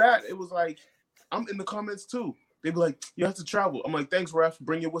after that, it was like, I'm in the comments too. They'd be like, "You have to travel." I'm like, "Thanks, ref.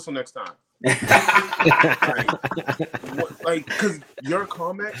 Bring your whistle next time." Because your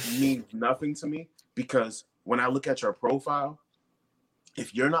comment means nothing to me. because when I look at your profile,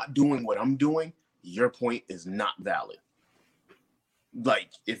 if you're not doing what I'm doing, your point is not valid. Like,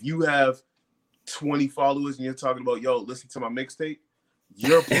 if you have 20 followers and you're talking about, yo, listen to my mixtape,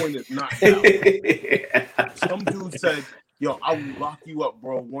 your point is not valid. Some dude said, yo, I will lock you up,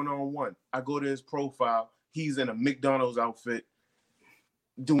 bro, one-on-one. I go to his profile. He's in a McDonald's outfit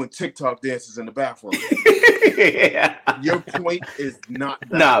doing TikTok dances in the bathroom. Your point is not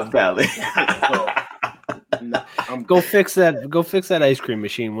valid. Not valid. So, no, Go fix that ice cream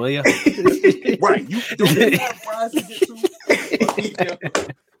machine, will you? right. You don't have fries to get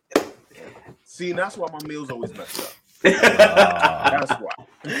to. See, and that's why my meals always mess up. That's why.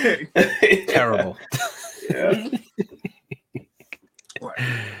 Terrible. Yeah. Right.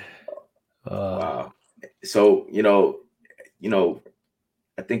 Wow. So,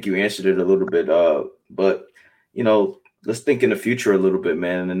 I think you answered it a little bit, but, let's think in the future a little bit,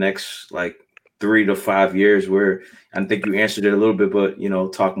 man, in the next, 3 to 5 years, where I think you answered it a little bit, but,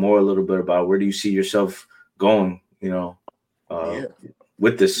 talk more a little bit about where do you see yourself going,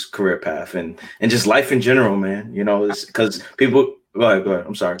 with this career path and just life in general, man, because people, go ahead.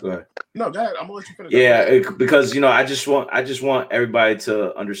 I'm sorry. Go ahead. No, go ahead. I'm gonna let you finish. Yeah, because I just want everybody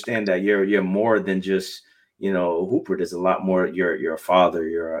to understand that you're more than just Hooper. There's a lot more. You're a father.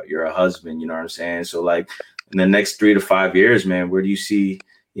 You're a husband. You know what I'm saying? So in the next 3 to 5 years, man, where do you see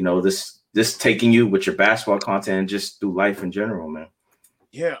this taking you with your basketball content and just through life in general, man?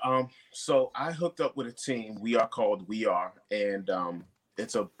 Yeah. So I hooked up with a team. We are called We Are, and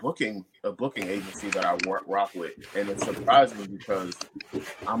it's a booking agency that I rock with, and it's surprising because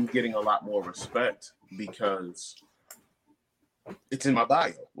I'm getting a lot more respect because it's in my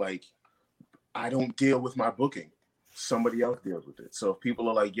bio. Like, I don't deal with my booking; somebody else deals with it. So if people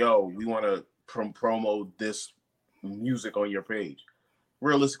are like, "Yo, we want to promo this music on your page,"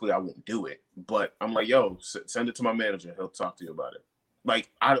 realistically, I won't do it. But I'm like, "Yo, send it to my manager; he'll talk to you about it."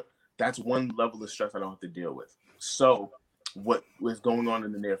 Like, that's one level of stress I don't have to deal with. So what was going on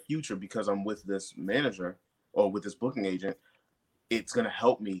in the near future, because I'm with this manager or with this booking agent, it's going to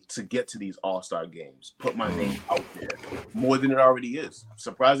help me to get to these all-star games, put my name out there more than it already is.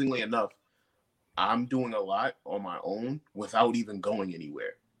 Surprisingly enough, I'm doing a lot on my own without even going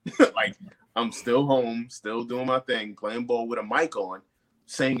anywhere. Like, I'm still home, still doing my thing, playing ball with a mic on,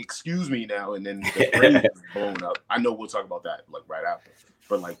 saying excuse me now, and then the phrase is blown up. I know we'll talk about that right after,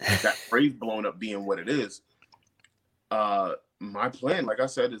 but that phrase blown up being what it is. My plan, like I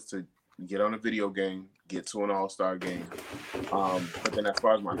said, is to get on a video game, get to an all-star game. But then as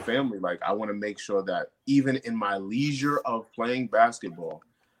far as my family, I want to make sure that even in my leisure of playing basketball,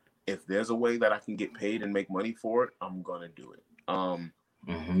 if there's a way that I can get paid and make money for it, I'm going to do it.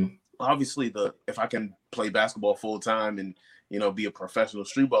 Obviously, if I can play basketball full time and, be a professional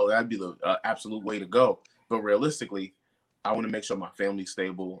street baller, that'd be the absolute way to go. But realistically, I want to make sure my family's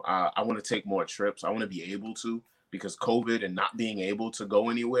stable. I want to take more trips. I want to be able to, because COVID and not being able to go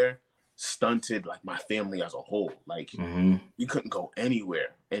anywhere stunted my family as a whole. We couldn't go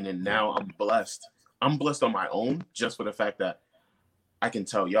anywhere. And then now I'm blessed. I'm blessed on my own, just for the fact that I can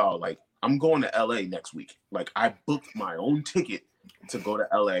tell y'all, I'm going to LA next week. I booked my own ticket to go to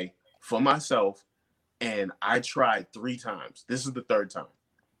LA for myself, and I tried 3 times. This is the 3rd time.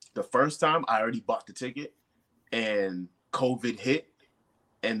 The first time I already bought the ticket and COVID hit,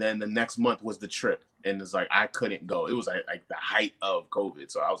 and then the next month was the trip. And it's I couldn't go. It was like the height of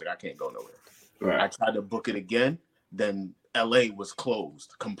COVID. So I was like, I can't go nowhere. Right. I tried to book it again. Then LA was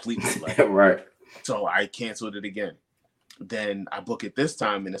closed completely. Right. So I canceled it again. Then I book it this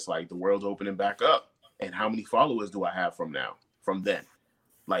time, and it's the world's opening back up. And how many followers do I have from then?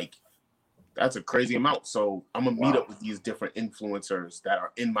 That's a crazy amount. So I'm going to meet up with these different influencers that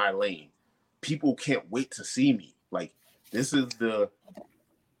are in my lane. People can't wait to see me. This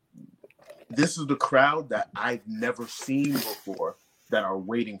is the crowd that I've never seen before that are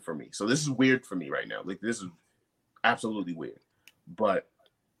waiting for me. So this is weird for me right now. This is absolutely weird. But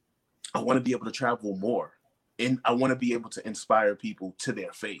I want to be able to travel more. And I want to be able to inspire people to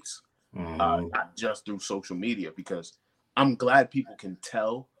their face, not just through social media, because I'm glad people can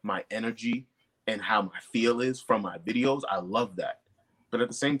tell my energy and how my feel is from my videos. I love that. But at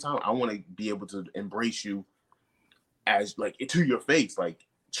the same time, I want to be able to embrace you as to your face.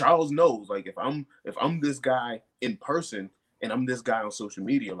 Charles knows, if I'm this guy in person and I'm this guy on social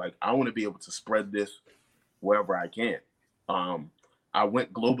media, I want to be able to spread this wherever I can. I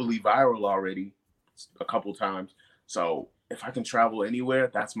went globally viral already a couple times. So if I can travel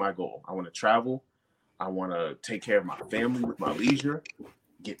anywhere, that's my goal. I want to travel. I want to take care of my family with my leisure,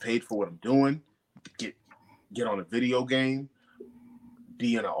 get paid for what I'm doing, get on a video game,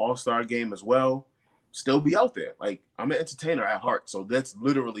 be in an all-star game as well. still be out there. Like, I'm an entertainer at heart, so that's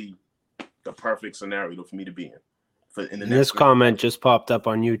literally the perfect scenario for me to be in. This comment just popped up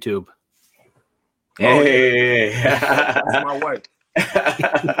on YouTube. Hey, that's my wife.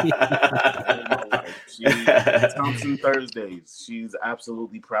 Thompson Thursdays. She's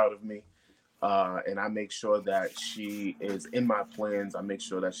absolutely proud of me. And I make sure that she is in my plans. I make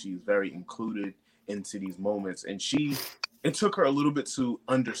sure that she's very included into these moments. And it took her a little bit to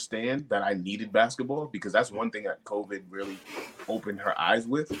understand that I needed basketball, because that's one thing that COVID really opened her eyes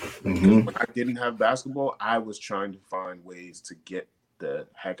with. When I didn't have basketball, I was trying to find ways to get the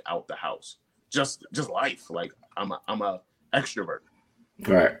heck out the house. Just life. Like, I'm a extrovert.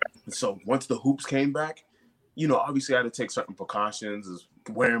 Right. So once the hoops came back, obviously I had to take certain precautions, is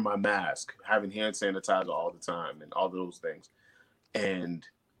wearing my mask, having hand sanitizer all the time, and all those things. And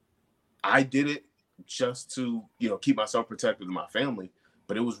I did it just to, keep myself protected and my family.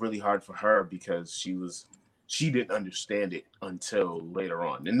 But it was really hard for her because she didn't understand it until later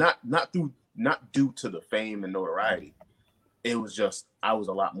on. And not due to the fame and notoriety. It was just, I was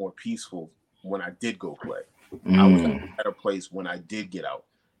a lot more peaceful when I did go play. I was at a better place when I did get out.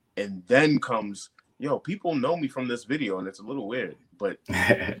 And then comes, people know me from this video, and it's a little weird, but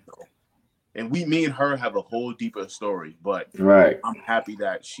and me and her have a whole deeper story, but right. I'm happy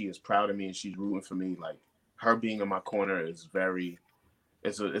that she is proud of me and she's rooting for me. Like, her being in my corner is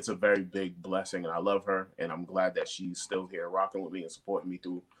it's a very big blessing, and I love her, and I'm glad that she's still here rocking with me and supporting me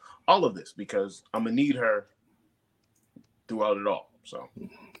through all of this, because I'm gonna need her throughout it all. So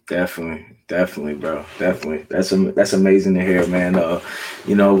definitely, bro. Definitely. That's amazing to hear, man.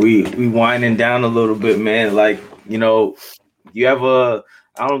 We winding down a little bit, man. Like, you have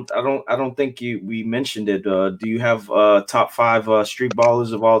I don't think we mentioned it. Do you have top 5 street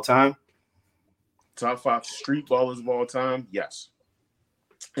ballers of all time? Top 5 street ballers of all time? Yes.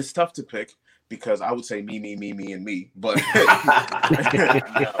 It's tough to pick, because I would say me, and me. But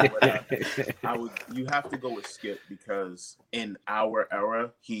you have to go with Skip, because in our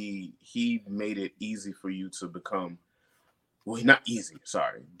era, he made it easy for you to become, well, not easy,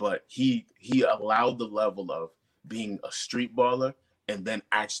 sorry, but he allowed the level of being a street baller and then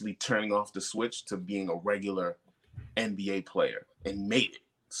actually turning off the switch to being a regular NBA player, and made it.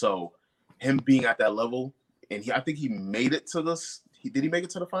 So him being at that level, and I think he made it to this. Did he make it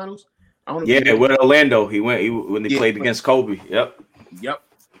to the finals? I don't know. Yeah, with Orlando, when they played against Kobe. Yep.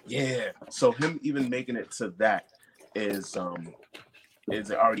 Yeah. So him even making it to that is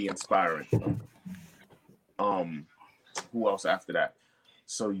already inspiring. Who else after that?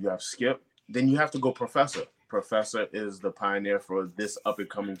 So you have Skip. Then you have to go Professor. Professor is the pioneer for this up and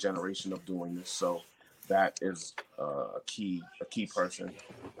coming generation of doing this. So that is a key person.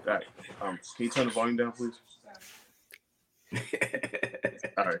 That can you turn the volume down, please?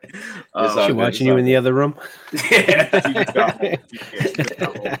 All right. She watching you in the other room? She just got home.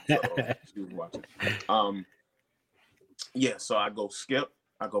 She was watching. Yeah, so I go Skip,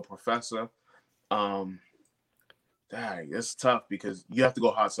 I go Professor. Dang, it's tough because you have to go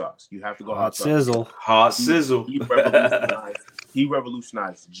hot sauce. You have to go hot sizzle. Hot sizzle. He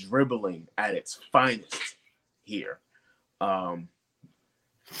revolutionized dribbling at its finest here.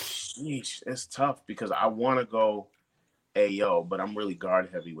 Sheesh, it's tough because I want to go Ayo, but I'm really guard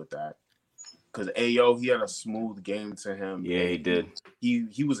heavy with that. Because Ayo, he had a smooth game to him. Yeah, he did.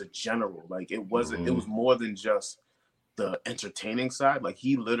 He was a general. Like, it wasn't. It was more than just the entertaining side. Like,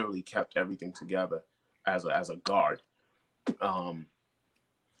 he literally kept everything together as a guard. Dang,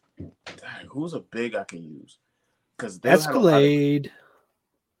 who's a big I can use? Because Escalade.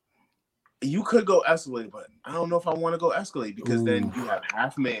 You could go Escalade, but I don't know if I want to go Escalade because then you have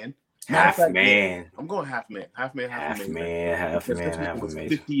half man. Half man. I'm going half man. Half man. Half man. Was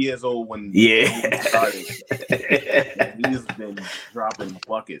 50 years old when he started. He's been dropping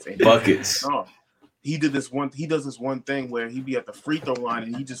buckets. No, he does this one thing where he be at the free throw line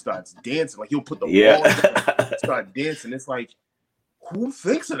and he just starts dancing. Like, he'll put the ball and start dancing. It's like, who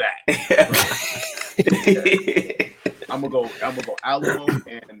thinks of that? I'm gonna go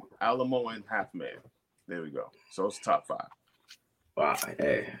Alamo and half man. There we go. So it's top 5. Wow,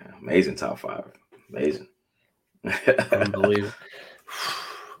 hey, amazing top 5. Amazing. Unbelievable.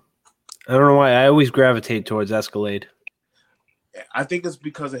 I don't know why I always gravitate towards Escalade. I think it's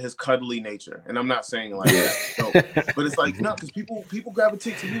because of his cuddly nature, and I'm not saying like that. No, but it's like no, because people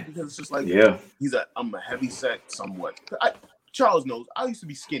gravitate to me because it's just like I'm a heavy set somewhat. Charles knows I used to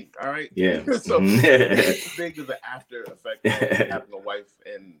be skinny. All right, so it's big as an after effect of having a wife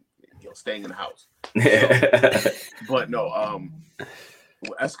and staying in the house. So, but no,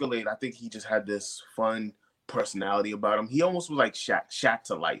 with Escalade, I think he just had this fun personality about him. He almost was like Shaq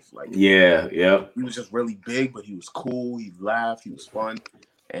to life. Like yeah. He was just really big, but he was cool. He laughed. He was fun.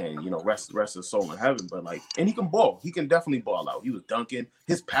 And, rest his soul in heaven. But, and he can ball. He can definitely ball out. He was dunking.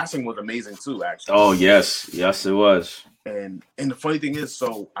 His passing was amazing, too, actually. Oh, yes. Yes, it was. And the funny thing is,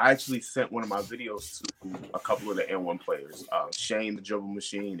 so I actually sent one of my videos to a couple of the N1 players, Shane, the Dribble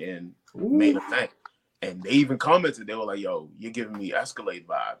Machine, and Main Event. And they even commented. They were like, yo, you're giving me Escalade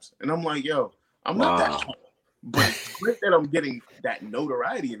vibes. And I'm like, yo, I'm not that tall. But it's great that I'm getting that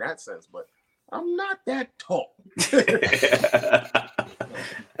notoriety in that sense. But I'm not that tall.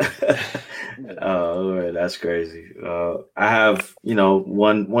 Oh, that's crazy. I have,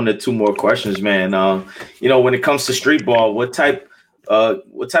 one or two more questions, man. When it comes to street ball, what type of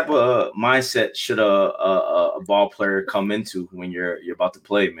mindset should a ball player come into when you're about to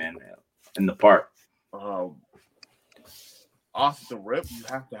play, man, in the park? Off the rip, you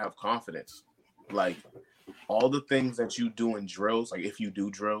have to have confidence. Like all the things that you do in drills, like if you do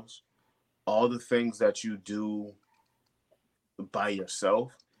drills, all the things that you do by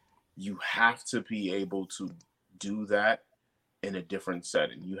yourself, you have to be able to do that in a different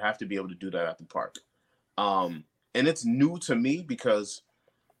setting. You have to be able to do that at the park. And it's new to me because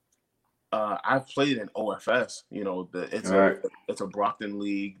I've played in OFS. It's a Brockton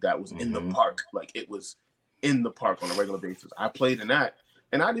league that was in the park. Like it was in the park on a regular basis. I played in that,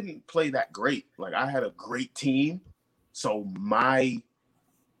 and I didn't play that great. Like I had a great team, so my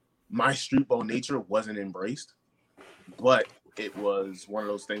street ball nature wasn't embraced, but it was one of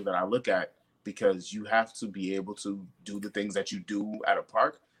those things that I look at because you have to be able to do the things that you do at a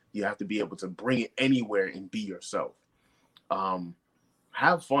park. You have to be able to bring it anywhere and be yourself.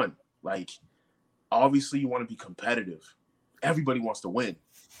 Have fun. Like, obviously you want to be competitive. Everybody wants to win.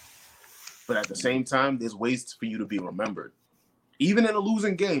 But at the same time, there's ways for you to be remembered. Even in a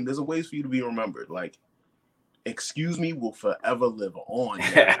losing game, there's a ways for you to be remembered. Like, excuse me will forever live on.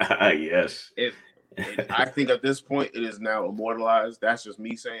 Yes. I think at this point it is now immortalized. That's just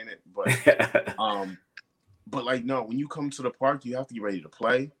me saying it. But like, no, when you come to the park, you have to get ready to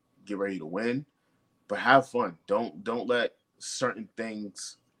play, get ready to win, but have fun. Don't let certain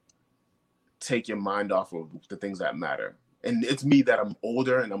things take your mind off of the things that matter. And it's me that I'm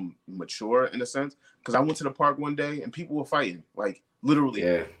older and I'm mature in a sense, because I went to the park one day and people were fighting. Like literally,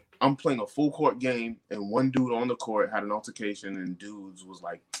 yeah. I'm playing a full court game and one dude on the court had an altercation and dudes was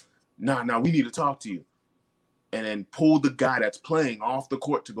like, nah, we need to talk to you. And then pulled the guy that's playing off the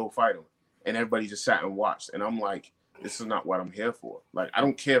court to go fight him. And everybody just sat and watched. And I'm like, this is not what I'm here for. Like, I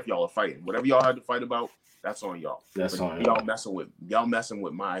don't care if y'all are fighting. Whatever y'all had to fight about, that's on y'all. That's on y'all. Y'all messing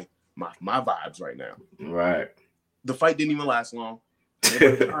with my vibes right now. Right. The fight didn't even last long.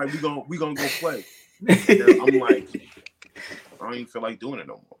 Like, all right, we gonna go play. And I'm like, I don't even feel like doing it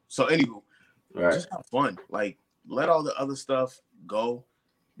no more. So anywho, just have fun. Like, let all the other stuff go.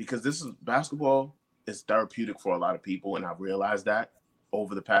 Because this is basketball is therapeutic for a lot of people, and I've realized that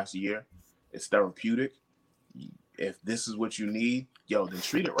over the past year. It's therapeutic. If this is what you need, yo, then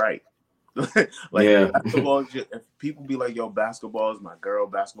treat it right. Basketball, if people be like, yo, basketball is my girl,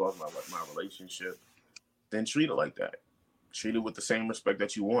 basketball is my relationship, then treat it like that. Treat it with the same respect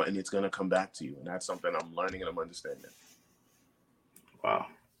that you want, and it's gonna come back to you. And that's something I'm learning and I'm understanding. Wow.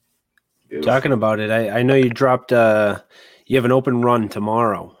 Talking about it, I know you dropped you have an open run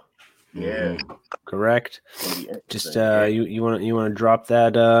tomorrow. Yeah. Correct. Just you want to drop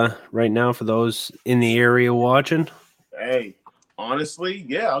that right now for those in the area watching? Hey, honestly,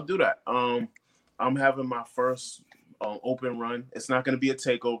 yeah, I'll do that. I'm having my first open run. It's not going to be a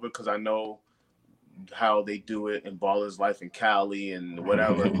takeover because I know how they do it in Ballers Life in Cali and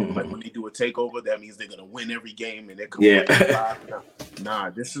whatever. Like when they do a takeover, that means they're going to win every game and they're coming Nah,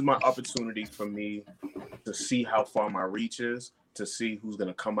 this is my opportunity for me to see how far my reach is, to see who's going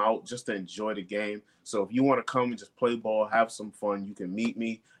to come out, just to enjoy the game. So if you want to come and just play ball, have some fun, you can meet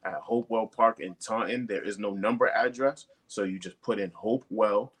me at Hopewell Park in Taunton. There is no number address, so you just put in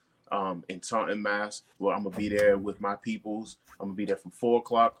Hopewell in Taunton, Mass. Well, I'm going to be there with my peoples. I'm going to be there from 4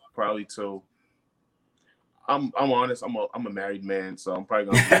 o'clock probably till I'm honest, I'm a married man, so I'm probably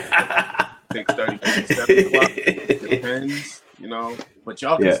going to be 6:30, 7 o'clock. Depends, But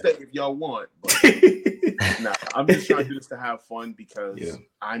y'all can stay if y'all want. But nah, I'm just trying to do this to have fun because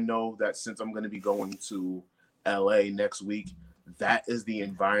I know that since I'm going to be going to LA next week, that is the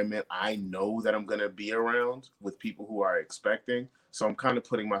environment I know that I'm going to be around with people who are expecting. So I'm kind of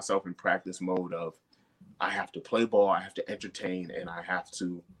putting myself in practice mode of I have to play ball, I have to entertain, and I have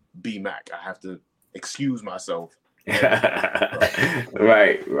to be Mac. I have to excuse myself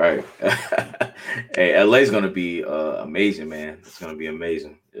Right. Hey, LA is gonna be amazing, man. It's gonna be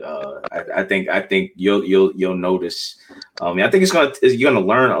amazing. I think you'll notice. I think you're gonna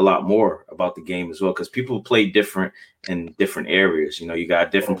learn a lot more about the game as well, because people play different in different areas. You know, you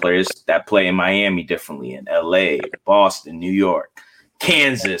got different players that play in Miami differently, in LA, Boston, New York,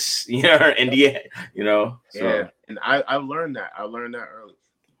 Kansas, Indiana. So. Yeah, and I learned that. I learned that early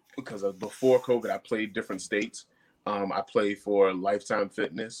because before COVID, I played different states. I played for Lifetime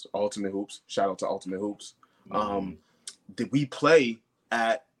Fitness, Ultimate Hoops. Shout out to Ultimate Hoops. Did we play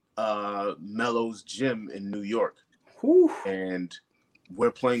at Melo's gym in New York? Whew. And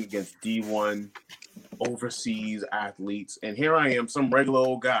we're playing against D1 overseas athletes. And here I am, some regular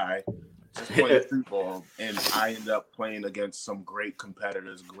old guy, just playing football. And I ended up playing against some great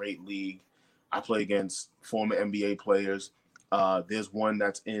competitors, great league. I play against former NBA players. There's one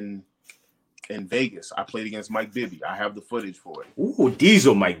that's in Vegas. I played against Mike Bibby. I have the footage for it. Ooh,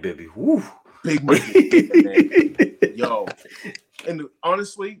 Diesel Mike Bibby. Ooh. Big Mike Bibby, man. Yo. And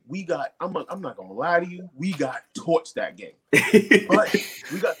honestly, I'm not gonna lie to you, we got torched that game. But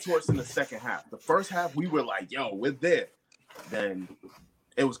we got torched in the second half. The first half, we were like, yo, we're there. Then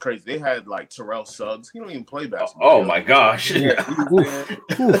it was crazy. They had like Terrell Suggs. He don't even play basketball. Oh my gosh. Yeah,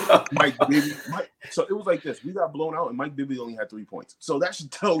 Mike Bibby. So it was like this. We got blown out, and Mike Bibby only had 3 points. So that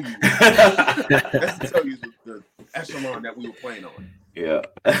should tell you. That should tell you the echelon that we were playing on. Yeah.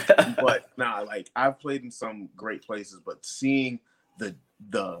 But like I've played in some great places, but seeing the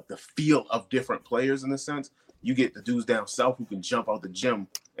feel of different players, in a sense, you get the dudes down south who can jump out the gym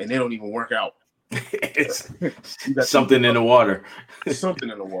and they don't even work out. It's something in the water. Something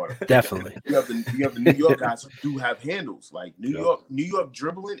in the water. Definitely. You have the New York guys who do have handles. Like New York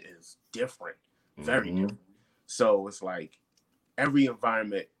dribbling is different. Very different. So it's like every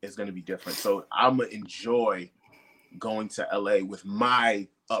environment is going to be different. So I'm gonna enjoy going to LA with my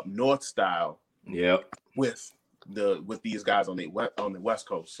up north style. Yep. With these guys on the West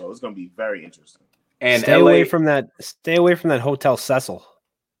Coast. So it's gonna be very interesting. And stay away from that Hotel Cecil.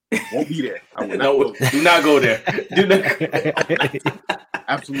 Won't be there. I will not do not go there. Do not.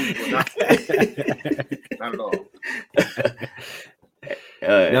 Absolutely not. Not at all.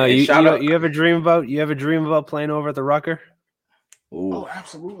 No, you have a dream about playing over at the Rucker? Ooh. Oh,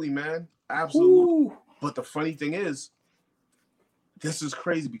 absolutely, man. Absolutely. Ooh. But the funny thing is, this is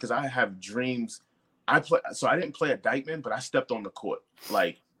crazy because I have dreams. I didn't play at Dykeman, but I stepped on the court.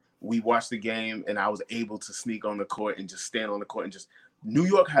 Like we watched the game and I was able to sneak on the court and just stand on the court and just New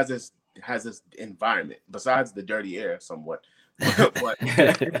York has this environment besides the dirty air somewhat. But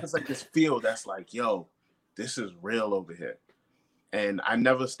it's like this feel that's like, yo, this is real over here. And I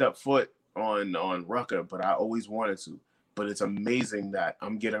never stepped foot on Rucker, but I always wanted to. But it's amazing that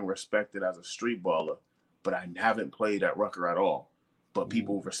I'm getting respected as a street baller, but I haven't played at Rucker at all. But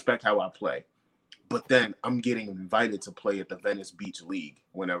people respect how I play. But then I'm getting invited to play at the Venice Beach League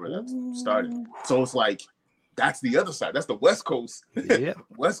whenever that's started. So it's like, that's the other side. That's the West Coast. Yeah.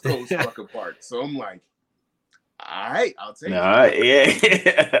 West Coast Rucker Park. So I'm like, all right, I'll take it.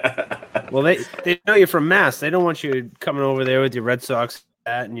 Yeah. Well, they know you're from Mass. They don't want you coming over there with your Red Sox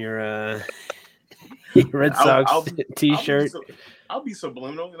hat and your Red Sox t-shirt. I'll be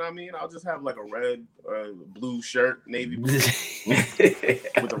subliminal, you know what I mean? I'll just have like a red, blue shirt, navy blue, with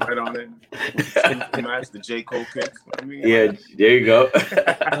the red on it. With the match, the J. Cole kicks. I mean, yeah, there you go.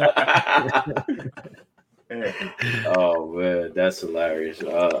 Oh man, that's hilarious.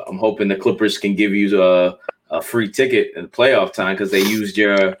 I'm hoping the Clippers can give you a free ticket in playoff time because they used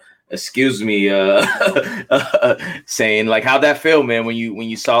your excuse me saying like how'd that feel, man, when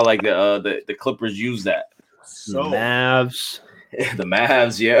you saw like the Clippers use that. So Mavs. The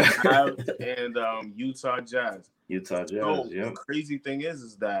Mavs, yeah. Mavs and Utah Jazz. So yeah. The crazy thing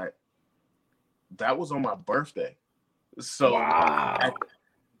is that was on my birthday. So wow.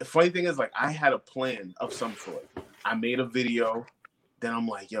 The funny thing is, like, I had a plan of some sort. I made a video. Then I'm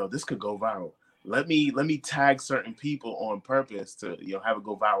like, yo, this could go viral. Let me tag certain people on purpose to, have it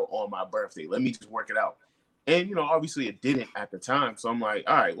go viral on my birthday. Let me just work it out. And, obviously it didn't at the time. So I'm like,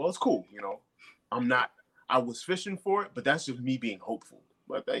 all right, well, it's cool. I was fishing for it, but that's just me being hopeful.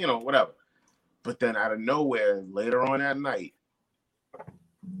 But, whatever. But then out of nowhere, later on that night,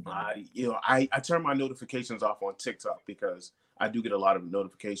 I turned my notifications off on TikTok because I do get a lot of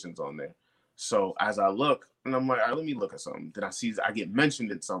notifications on there. So as I look, and I'm like, all right, let me look at something. Then I get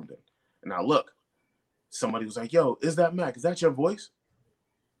mentioned in something. And I look. Somebody was like, yo, is that Mac? Is that your voice?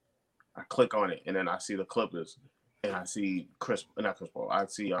 I click on it, and then I see the Clippers, and I see I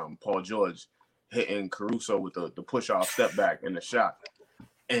see Paul George hitting Caruso with the push-off step back and the shot.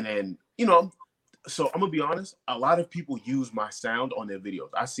 And then, So I'm gonna be honest, a lot of people use my sound on their videos.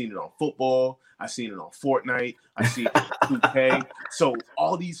 I've seen it on football, I've seen it on Fortnite, I see it on 2K. So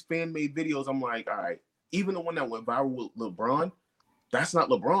all these fan-made videos, I'm like, all right, even the one that went viral with LeBron, that's not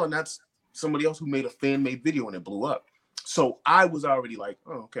LeBron, that's somebody else who made a fan-made video and it blew up. So I was already like,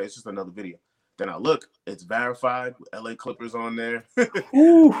 oh, okay, it's just another video. Then I look, it's verified with LA Clippers on there.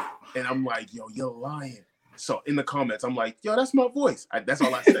 And I'm like, yo, you're lying. So in the comments, I'm like, yo, that's my voice. That's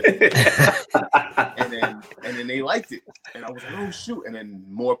all I said. and then they liked it. And I was like, oh, shoot. And then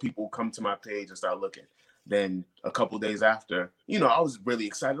more people come to my page and start looking. Then a couple days after, I was really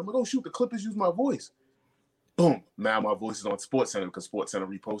excited. I'm like, oh, shoot, the Clippers use my voice. Boom. Now my voice is on SportsCenter because SportsCenter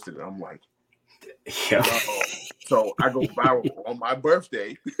reposted it. I'm like, yeah. So I go viral on my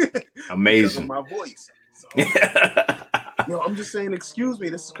birthday. Amazing. Because of my voice. So, I'm just saying, excuse me,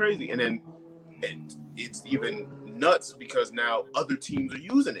 this is crazy. And then it's even nuts because now other teams are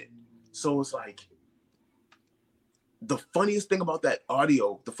using it. So it's like the funniest thing about that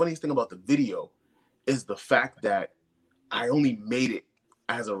audio, the funniest thing about the video is the fact that I only made it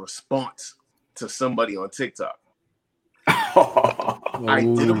as a response to somebody on TikTok. I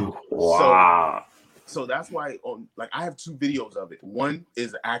did them. Wow. So that's why I have 2 videos of it. One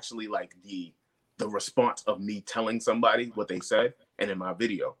is actually like the response of me telling somebody what they said, and in my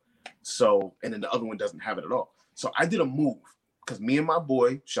video. So, and then the other one doesn't have it at all. So I did a move because me and my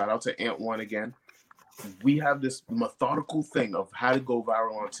boy, shout out to Ant1 again, we have this methodical thing of how to go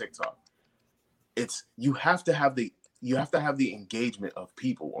viral on TikTok. It's you have to have the engagement of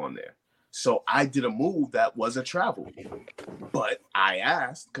people on there. So I did a move that was a travel, but I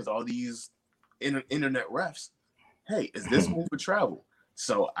asked because all these internet refs, hey, is this move a travel?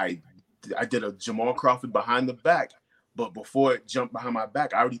 So I did a Jamal Crawford behind the back. But before it jumped behind my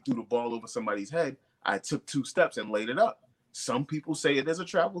back, I already threw the ball over somebody's head. I took 2 steps and laid it up. Some people say it is a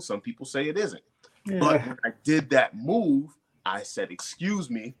travel. Some people say it isn't. Yeah. But when I did that move, I said, excuse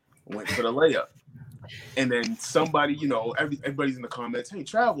me, went for the layup. And then somebody, everybody's in the comments, hey,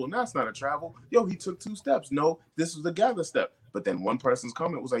 travel. No, it's not a travel. Yo, he took 2 steps. No, this was a gather step. But then one person's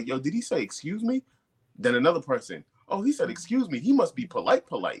comment was like, yo, did he say excuse me? Then another person, oh, he said, excuse me. He must be polite.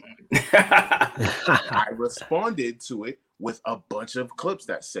 I responded to it with a bunch of clips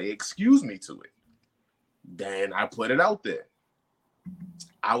that say, excuse me to it. Then I put it out there.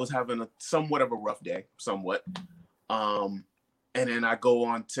 I was having somewhat of a rough day, and then I go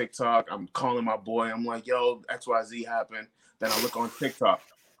on TikTok. I'm calling my boy. I'm like, yo, XYZ happened. Then I look on TikTok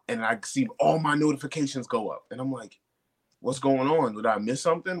and I see all my notifications go up. And I'm like, what's going on? Did I miss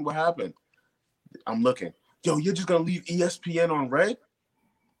something? What happened? I'm looking. Yo, you're just going to leave ESPN on red?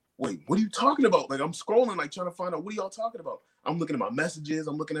 Wait, what are you talking about? Like, I'm scrolling, like, trying to find out, what are y'all talking about? I'm looking at my messages.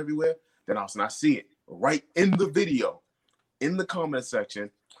 I'm looking everywhere. Then all of a sudden, I see it right in the video, in the comment section.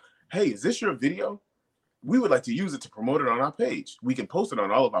 Hey, is this your video? We would like to use it to promote it on our page. We can post it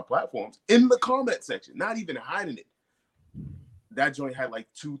on all of our platforms in the comment section, not even hiding it. That joint had like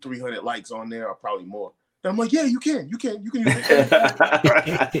 200-300 likes on there, or probably more. And I'm like, yeah, you can use it.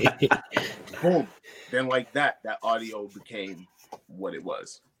 Boom. Then like that audio became what it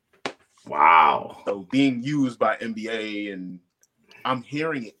was. Wow. So being used by NBA, and I'm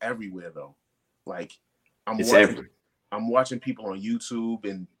hearing it everywhere though. Like I'm watching people on YouTube,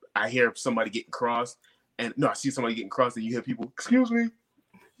 and I hear somebody getting crossed. And no, I see somebody getting crossed, and you hear people, excuse me.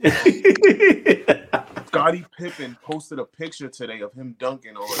 Scottie Pippen posted a picture today of him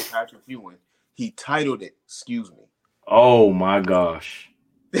dunking on Patrick Ewing. He titled it, excuse me. Oh my gosh.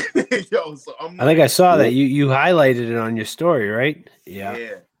 Yo, so I think I saw that. You highlighted it on your story, right?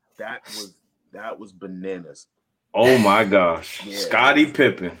 Yeah. That was bananas. Oh my gosh. Yeah. Scottie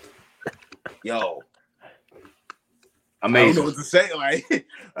Pippen. Yo. Amazing. I don't know what to say. Like,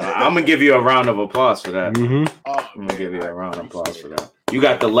 I'm gonna give you a round of applause for that. Mm-hmm. I'm gonna give you a round of applause for that. You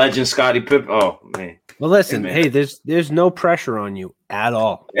got the legend Scottie Pippen. Oh man. Well, listen. Hey, there's no pressure on you at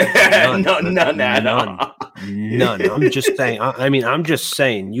all. None at all. None. I'm just saying. I'm just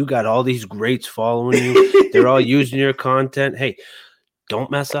saying. You got all these greats following you. They're all using your content. Hey,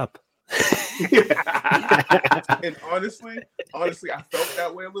 don't mess up. And honestly, I felt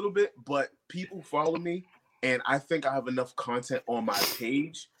that way a little bit. But people follow me. And I think I have enough content on my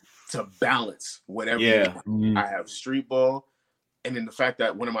page to balance whatever. Yeah. I have street ball. And then the fact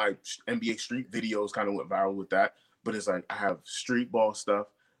that one of my NBA street videos kind of went viral with that. But it's like I have street ball stuff.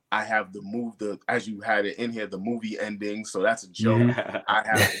 I have as you had it in here, the movie ending. So that's a joke. I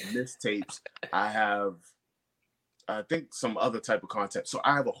have mistapes. I have, I think, some other type of content. So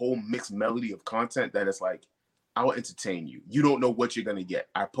I have a whole mixed melody of content that is like, I will entertain you. You don't know what you're going to get.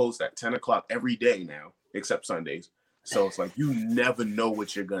 I post at 10 o'clock every day now, except Sundays. So it's like, you never know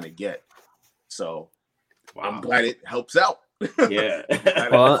what you're going to get. So Wow. I'm glad it helps out. Yeah.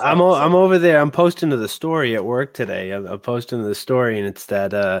 Well, I'm over there. I'm posting to the story at work today. I'm posting to the story, and it's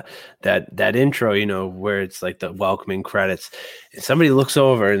that intro, you know, where it's like the welcoming credits. And somebody looks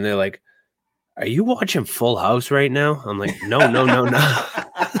over and they're like, "Are you watching Full House right now?" I'm like, "No."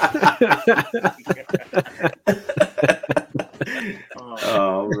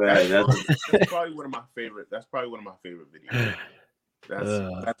 Oh man, that's probably one of my favorite. That's probably one of my favorite videos.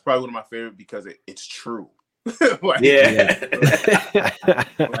 That's probably one of my favorite because it's true. Like,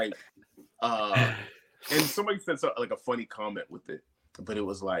 like, and somebody said like a funny comment with it, but it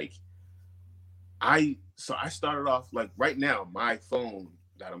was like, I started off like right now, my phone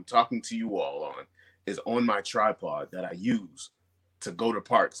that I'm talking to you all on is on my tripod that I use to go to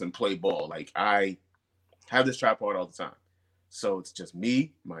parks and play ball. Like I have this tripod all the time. So it's just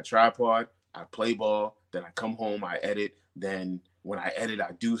me, my tripod, I play ball, then I come home, I edit, then when I edit,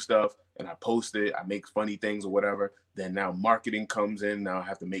 I do stuff and I post it, I make funny things or whatever. Then now marketing comes in, now I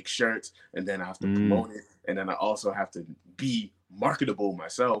have to make shirts and then I have to promote it. And then I also have to be marketable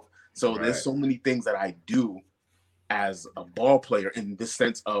myself. So there's so many things that I do as a ball player in this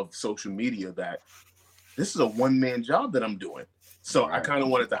sense of social media that this is a one-man job that I'm doing. So I kind of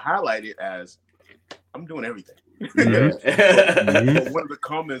wanted to highlight it as I'm doing everything. But one of the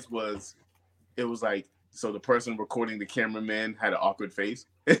comments was, it was like, so the person recording the cameraman had an awkward face.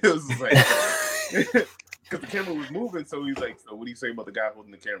 It was like, because the camera was moving. So he's like, so what do you say about the guy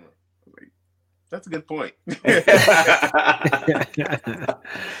holding the camera? I was like, that's a good point.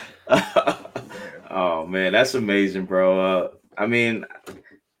 Oh man, that's amazing, bro. I mean,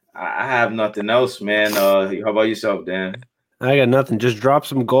 I have nothing else, man. How about yourself, Dan? I got nothing. Just drop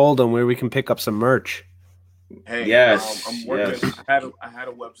some gold on where we can pick up some merch. Hey, yes, I'm working. Yes. I had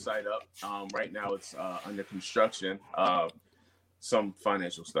a website up. Right now it's under construction. Some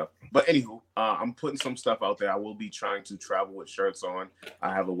financial stuff, but anywho, I'm putting some stuff out there. I will be trying to travel with shirts on.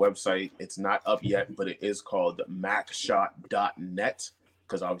 I have a website. It's not up yet, but it is called macshot.net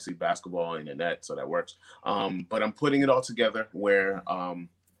because obviously basketball in the net, so that works. But I'm putting it all together where,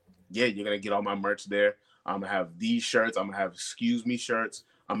 you're gonna get all my merch there. I'm gonna have these shirts. I'm gonna have excuse me shirts.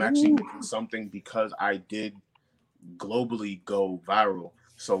 I'm actually making something because I did globally go viral.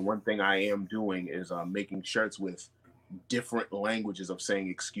 So one thing I am doing is making shirts with different languages of saying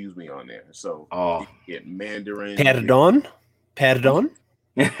excuse me on there. So you get Mandarin. Perdón? Perdón?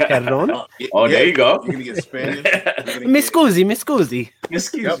 Perdón? There you go. You're gonna get Spanish. Mi scusi.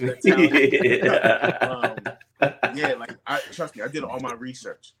 Excuse me. Like trust me, I did all my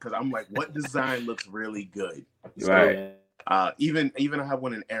research because I'm like, what design looks really good? So, right. Even I have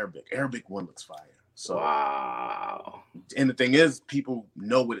one in Arabic. Arabic one looks fire. So wow. And the thing is, people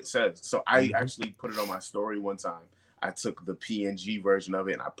know what it says. So I actually put it on my story one time. I took the PNG version of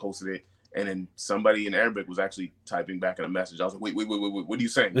it and I posted it. And then somebody in Arabic was actually typing back in a message. I was like, wait, what are you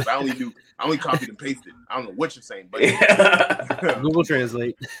saying? I only copied and pasted. I don't know what you're saying, but Google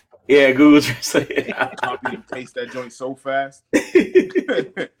Translate. Yeah, Google Translate. Copy and paste that joint so fast.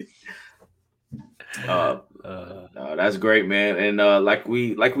 No, that's great, man. And like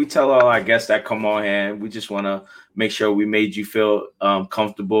we tell all our guests that come on here, we just want to make sure we made you feel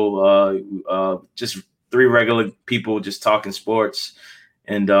comfortable. Just three regular people just talking sports,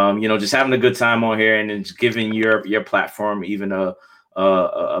 and just having a good time on here, and then just giving your platform even a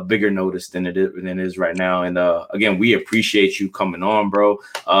bigger notice than it is right now. And again, we appreciate you coming on, bro.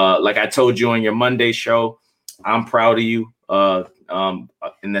 Like I told you on your Monday show, I'm proud of you.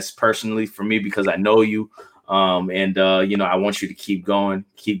 And that's personally for me because I know you. I want you to keep going,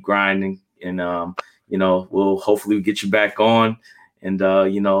 keep grinding, and we'll hopefully get you back on and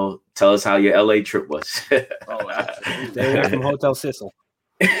tell us how your LA trip was. Oh, absolutely. Stay away from Hotel Cecil.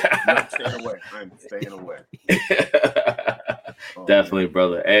 I'm staying away. Definitely,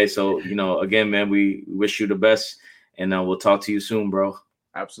 brother. Hey, so again, man, we wish you the best, and we'll talk to you soon, bro.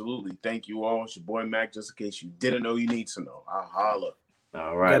 Absolutely. Thank you all. It's your boy Mac. Just in case you didn't know, you need to know. I'll holler.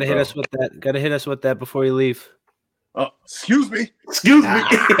 All right. Gotta hit us with that. Gotta hit us with that before you leave. Excuse me.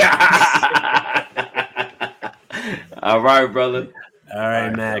 All right, brother. All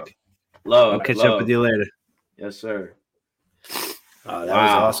right, Mac. Love. I'll catch up with you later. Yes, sir. Oh, that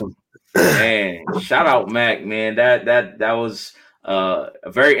was awesome. Man, shout out Mac, man. That was a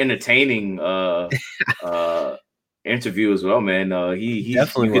very entertaining interview as well, man. He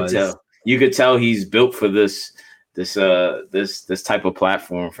definitely you could tell he's built for this type of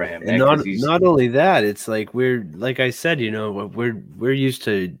platform for him. Man, and not only that, it's like like I said, we're used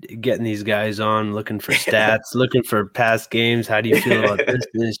to getting these guys on, looking for stats, looking for past games. How do you feel about this?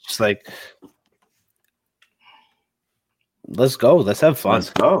 And it's just like let's go. Let's have fun. Let's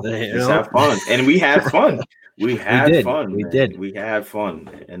go. Let's have fun. And we had fun. We had fun. We had fun.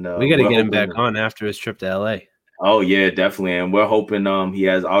 And we got to get him back on after his trip to LA. Oh yeah, definitely. And we're hoping he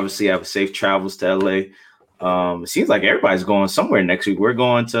has obviously have safe travels to LA. It seems like everybody's going somewhere next week. We're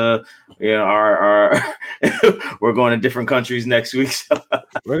going to our we're going to different countries next week. So.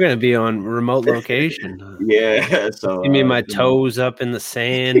 We're gonna be on remote location. Yeah. So give me my toes up in the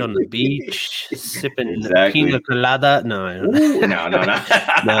sand on the beach, sipping pina colada. No.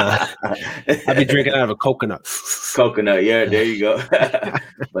 Nah. I'll be drinking out of a coconut. Coconut, yeah, there you go.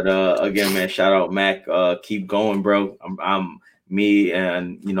 But again, man, shout out Mac. Keep going, bro. I'm me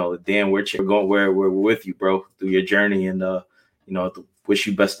and Dan, we're with you, bro, through your journey, and wish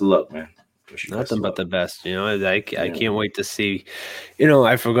you best of luck, man. Nothing but the best. I can't wait to see.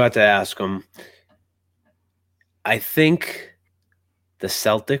 I forgot to ask him. I think the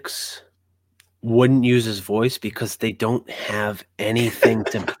Celtics wouldn't use his voice because they don't have anything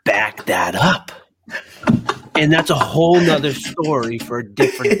to back that up. And that's a whole nother story for a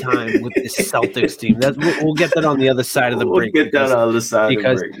different time with the Celtics team. We'll get that on the other side of the break. We'll get that on the other side of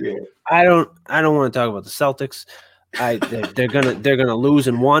the break. Yeah. I don't want to talk about the Celtics. They're gonna lose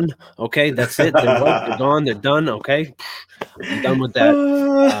in one. Okay, that's it. They're gone. They're done. Okay, I'm done with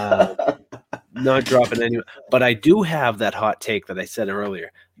that. Not dropping any. But I do have that hot take that I said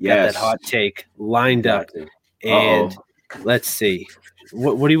earlier. Yes, that hot take lined up. And let's see.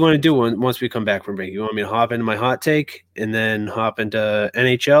 What do you want to do once we come back from break? You want me to hop into my hot take and then hop into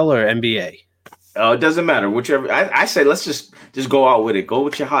NHL or NBA? It doesn't matter. Whichever. I say let's just go out with it. Go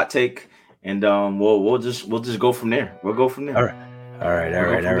with your hot take, and we'll just go from there. We'll go from there. All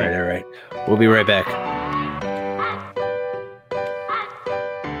right. We'll be right back.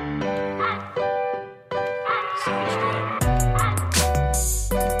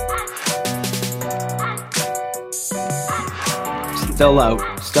 Still out.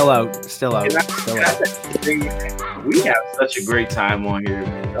 We have such a great time on here,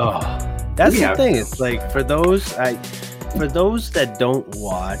 man. Oh, that's the thing. It's like for those that don't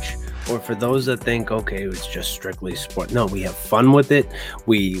watch, or for those that think, okay, it's just strictly sport. No, we have fun with it.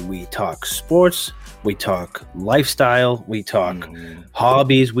 We talk sports. We talk lifestyle. We talk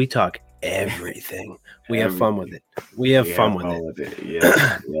hobbies. We talk everything. We have fun with it. We have fun with it.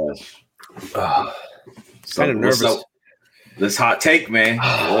 Yes. Kind of nervous. This hot take, man.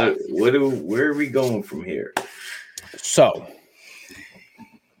 Where are we going from here? So,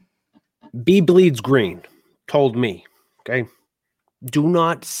 B Bleeds Green told me, okay, do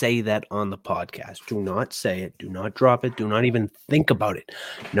not say that on the podcast. Do not say it. Do not drop it. Do not even think about it.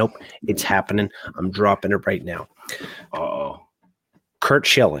 Nope, it's happening. I'm dropping it right now. Curt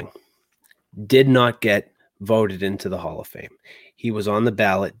Schilling did not get voted into the Hall of Fame. He was on the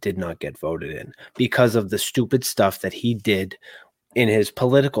ballot, did not get voted in because of the stupid stuff that he did in his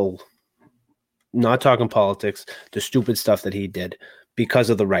political, not talking politics, the stupid stuff that he did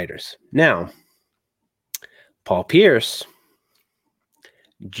because of the writers. Now, Paul Pierce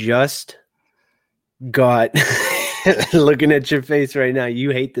just got, looking at your face right now,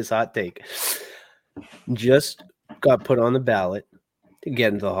 you hate this hot take, just got put on the ballot to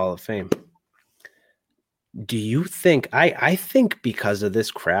get into the Hall of Fame. Do you think I think because of this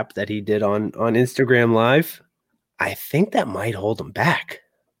crap that he did on Instagram Live, I think that might hold him back.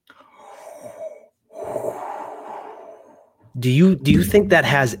 Do you think that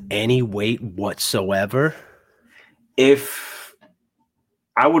has any weight whatsoever? If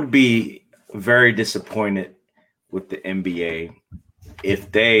I would be very disappointed with the NBA if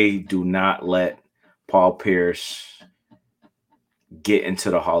they do not let Paul Pierce get into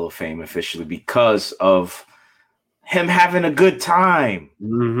the Hall of Fame officially because of him having a good time.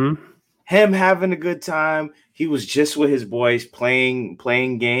 Mm-hmm. Him having a good time. He was just with his boys playing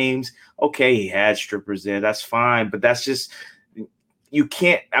games. Okay, he had strippers there. That's fine. But that's just, you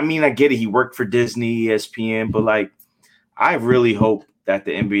can't, I mean, I get it. He worked for Disney, ESPN, but like, I really hope that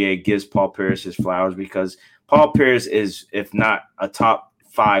the NBA gives Paul Pierce his flowers because Paul Pierce is, if not a top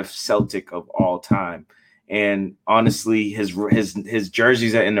 5 Celtic of all time. And honestly, his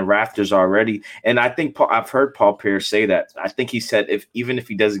jerseys are in the rafters already. And I think I've heard Paul Pierce say that. I think he said even if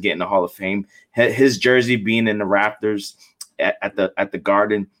he doesn't get in the Hall of Fame, his jersey being in the rafters at the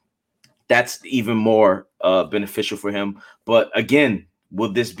Garden, that's even more beneficial for him. But again,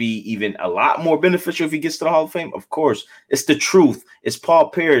 will this be even a lot more beneficial if he gets to the Hall of Fame? Of course. It's the truth. It's Paul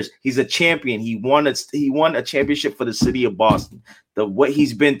Pierce. He's a champion. He won a championship for the city of Boston. What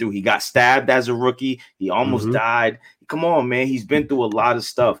he's been through. He got stabbed as a rookie. He almost died. Come on, man. He's been through a lot of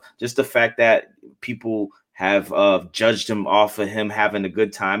stuff. Just the fact that people have judged him off of him having a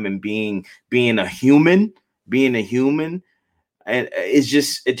good time and being a human, And it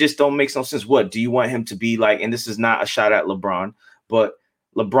just don't make no sense. What do you want him to be like? And this is not a shot at LeBron, but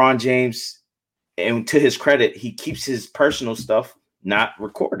LeBron James, and to his credit, he keeps his personal stuff not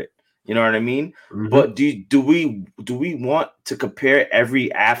recorded. You know what I mean? Mm-hmm. But do we want to compare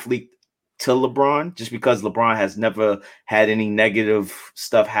every athlete to LeBron just because LeBron has never had any negative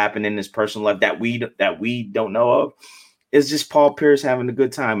stuff happen in his personal life that we don't know of? It's just Paul Pierce having a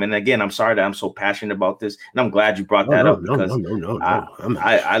good time. And again, I'm sorry that I'm so passionate about this, and I'm glad you brought that up because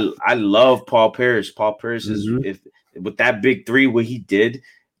I love Paul Pierce. Paul Pierce is with that big three, what he did,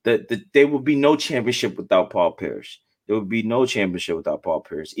 that there would be no championship without Paul Pierce. There would be no championship without Paul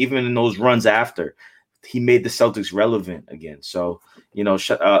Pierce. Even in those runs after, he made the Celtics relevant again. So,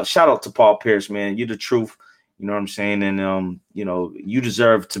 shout out to Paul Pierce, man. You're the truth. You know what I'm saying? And, you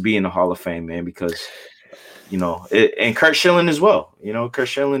deserve to be in the Hall of Fame, man, because, and Kurt Schilling as well. Kurt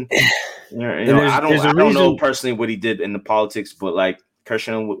Schilling, I don't know personally what he did in the politics, but like Kurt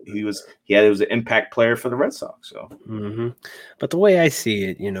Schilling, he was an impact player for the Red Sox. So, But the way I see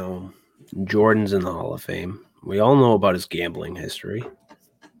it, Jordan's in the Hall of Fame. We all know about his gambling history.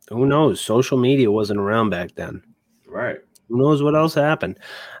 Who knows? Social media wasn't around back then. Right. Who knows what else happened?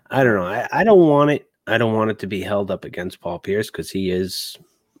 I don't know. I don't want it. I don't want it to be held up against Paul Pierce because he is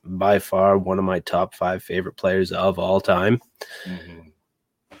by far one of my top 5 favorite players of all time. Mm-hmm.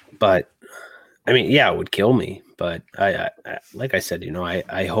 But I mean, yeah, it would kill me. But I like I said,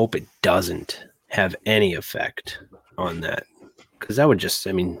 I hope it doesn't have any effect on that because that would just,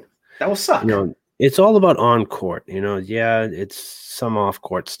 that would suck. It's all about on court, Yeah, it's some off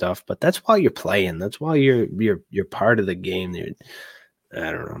court stuff, but that's why you're playing. That's why you're part of the game.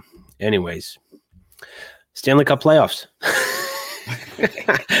 I don't know. Anyways, Stanley Cup playoffs.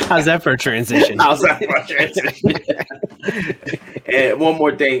 How's that for a transition? And one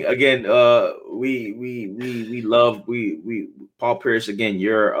more thing, again, we love Paul Pierce. Again,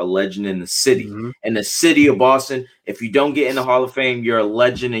 you're a legend in the city, in the city of Boston. If you don't get in the Hall of Fame, you're a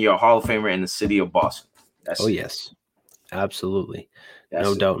legend and you're a Hall of Famer in the city of Boston. Yes, absolutely,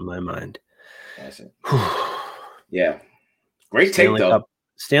 no doubt in my mind. That's it. Yeah, great take though.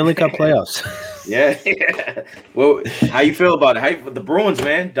 Stanley Cup playoffs. Yeah. Well, how you feel about it? The Bruins,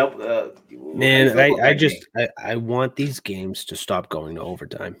 man. Man, I want these games to stop going to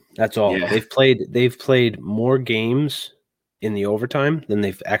overtime. That's all. Yeah. They've played more games in the overtime than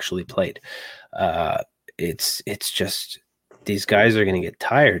they've actually played. It's just these guys are going to get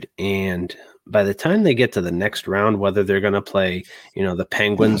tired, and by the time they get to the next round, whether they're going to play, the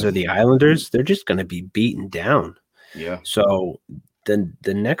Penguins or the Islanders, they're just going to be beaten down. Yeah. So then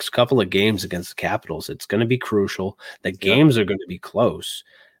the next couple of games against the Capitals, it's going to be crucial. The games are going to be close.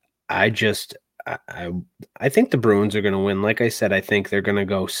 I think the Bruins are going to win. Like I said, I think they're going to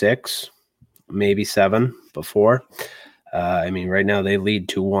go 6, maybe 7 before. Right now they lead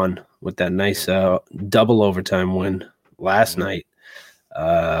 2-1 with that nice double overtime win last night.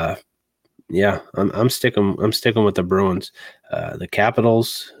 Yeah, I'm sticking with the Bruins. The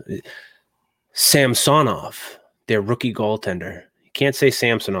Capitals, Samsonov, their rookie goaltender. Can't say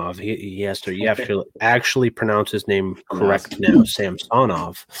Samsonov. You have to actually pronounce his name correct now,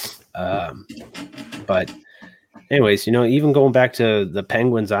 Samsonov. But anyways, even going back to the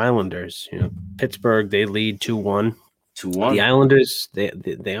Penguins Islanders, Pittsburgh, they lead 2-1. 2-1. The Islanders,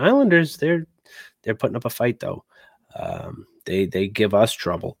 the Islanders, they're putting up a fight though. They give us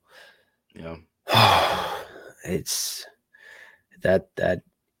trouble. Yeah. It's that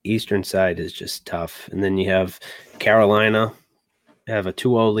eastern side is just tough. And then you have Carolina have a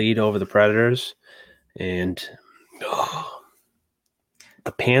 2-0 lead over the Predators, and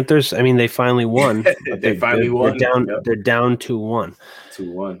the Panthers, they finally won. They finally won. They're down 2-1.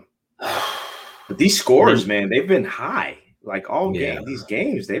 2-1. But these scores, man, they've been high. Like all these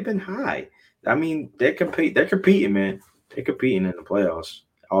games, they've been high. They're competing, man. They're competing in the playoffs.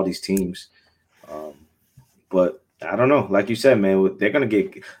 All these teams. But I don't know. Like you said, man, they're gonna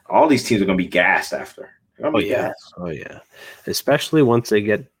get all these teams are gonna be gassed after. Oh yeah. Especially once they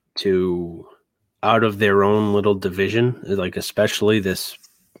get to out of their own little division, like especially this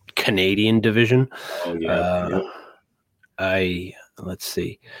Canadian division. Oh yeah. Let's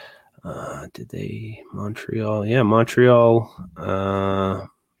see. Did they Montreal? Yeah, Montreal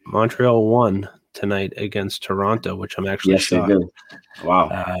won tonight against Toronto, which I'm actually shocked. They did.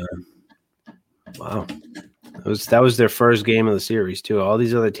 Wow. Wow. That was their first game of the series too. All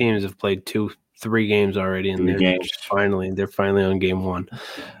these other teams have played 2-3 games already, and they're finally on game 1.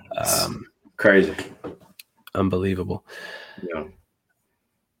 Crazy, unbelievable. Yeah.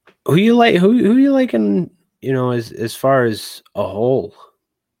 Who you liking? As far as a whole.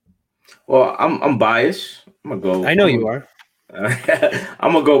 Well, I'm biased. I'm gonna go. I know you are.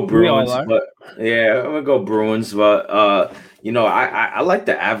 I'm gonna go Bruins, but yeah, I'm gonna go Bruins. But you know, I like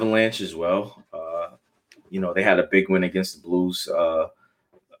the Avalanche as well. You know, they had a big win against the Blues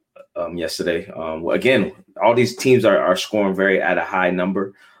yesterday. Again, all these teams are scoring very at a high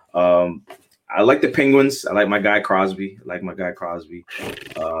number. I like the Penguins. I like my guy Crosby. You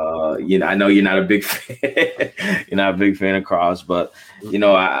know, I know you're not a big fan. You're not a big fan of Crosby, but you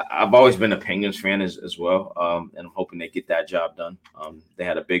know, I've always been a Penguins fan as well. And I'm hoping they get that job done. They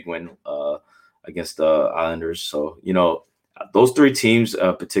had a big win against the Islanders. So, you know, those three teams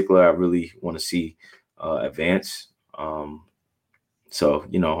in particular, I really want to see advance. So,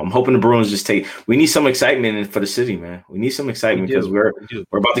 you know, I'm hoping the Bruins we need some excitement for the city, man. We need some excitement because we're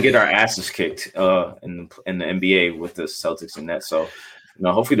about to get our asses kicked in the NBA with the Celtics and that. So, you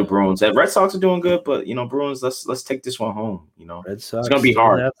know, hopefully the Bruins. Red Sox are doing good, but you know, Bruins, let's take this one home. You know, Red Sox, it's gonna be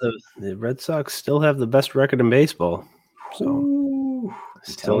hard. The Red Sox still have the best record in baseball, so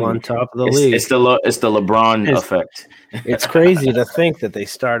still on top of the league. It's the LeBron effect. It's crazy to think that they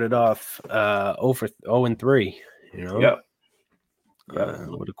started off 0-3. You know. Yep.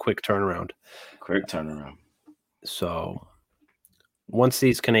 What a quick turnaround. So once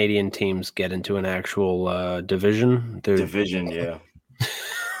these Canadian teams get into an actual division, yeah.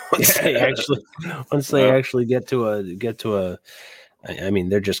 once they actually get to a I mean,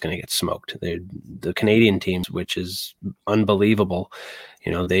 they're just going to get smoked. The Canadian teams, which is unbelievable.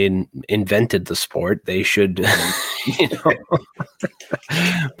 You know, they invented the sport. They should, you know,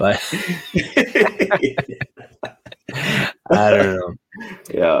 but I don't know.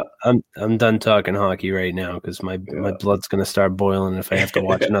 Yeah, I'm done talking hockey right now because my blood's gonna start boiling if I have to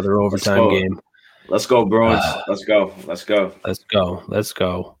watch another overtime game. Let's go, Bruins. Let's go.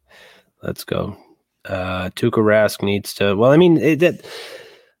 Tuukka Rask needs to. Well, I mean,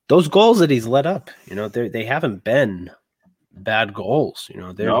 those goals that he's let up, you know, they haven't been bad goals. You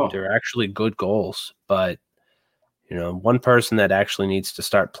know, they're actually good goals. But you know, one person that actually needs to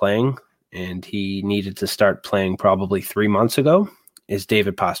start playing, and he needed to start playing probably 3 months ago, is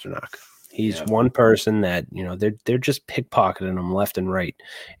David Pastrnak. He's one person that, you know, they're just pickpocketing him left and right,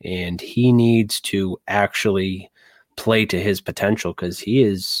 and he needs to actually play to his potential because he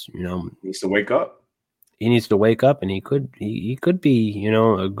is, you know, needs to wake up. He needs to wake up, and he could be, you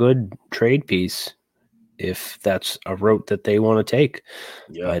know, a good trade piece if that's a route that they want to take.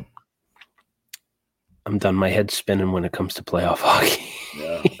 Yeah. But I'm done. My head's spinning when it comes to playoff hockey.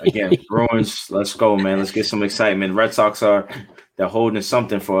 Yeah. Again, Bruins, let's go, man. Let's get some excitement. Red Sox they're holding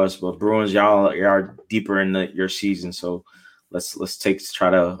something for us, but Bruins, y'all are deeper in your season. So let's try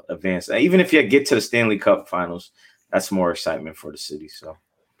to advance. Even if you get to the Stanley Cup Finals, that's more excitement for the city. So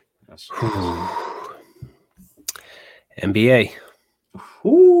that's NBA.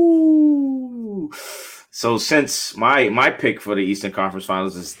 Ooh. So since my pick for the Eastern Conference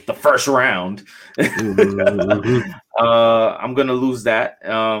Finals is the first round, I'm gonna lose that.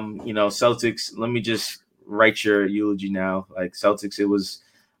 You know, Celtics. Let me just write your eulogy now. Like Celtics, it was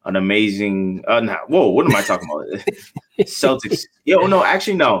an amazing. Whoa, what am I talking about? Celtics. No,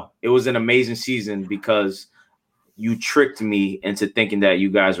 actually, no. It was an amazing season because you tricked me into thinking that you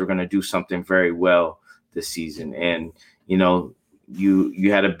guys were gonna do something very well this season, and you know.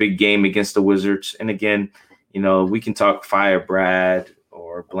 You had a big game against the Wizards, and again, you know, we can talk fire Brad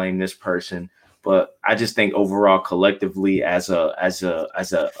or blame this person, but I just think overall, collectively, as a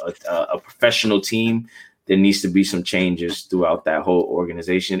professional team, there needs to be some changes throughout that whole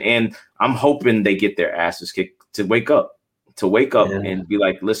organization, and I'm hoping they get their asses kicked to wake up and be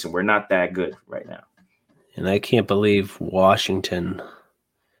like, listen, we're not that good right now. And I can't believe Washington.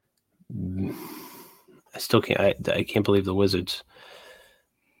 I still can't. I can't believe the Wizards.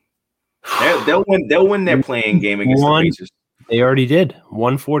 They'll win their playing game against the Pacers. They already did.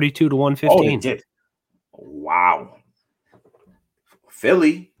 142 to 115. Oh, they did. Wow.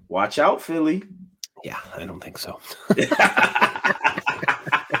 Philly. Watch out, Philly. Yeah, I don't think so.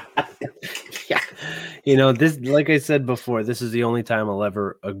 You know, this, like I said before, this is the only time I'll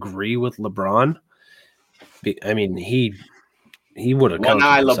ever agree with LeBron. I mean, he would have one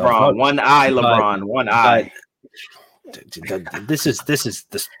eye LeBron. This is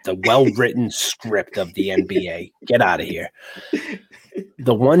the well-written script of the NBA. Get out of here.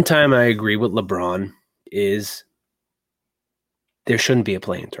 The one time I agree with LeBron is there shouldn't be a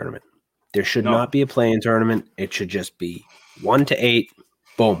play-in tournament. There should not be a play-in tournament. It should just be 1 to 8.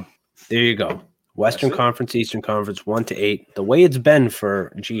 Boom. There you go. Western Conference, Eastern Conference, 1 to 8. The way it's been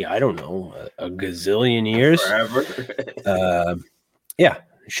for, I don't know, a gazillion years. Forever. Yeah.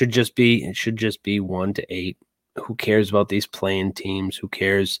 It should just be 1 to 8. Who cares about these playing teams? Who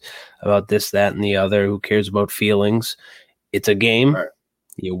cares about this, that, and the other? Who cares about feelings? It's a game. Right.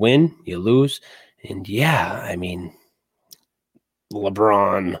 You win, you lose. And yeah, I mean,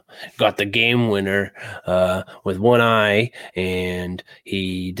 LeBron got the game winner with one eye, and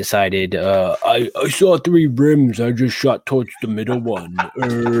he decided, I saw 3 rims. I just shot towards the middle one.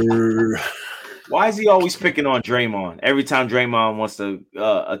 Why is he always picking on Draymond? Every time Draymond wants to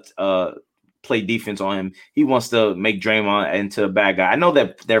play defense on him, he wants to make Draymond into a bad guy. I know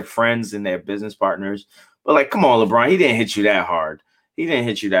that they're friends and they're business partners, but like, come on, LeBron, he didn't hit you that hard.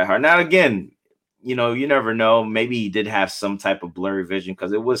 Now, again, you know, you never know. Maybe he did have some type of blurry vision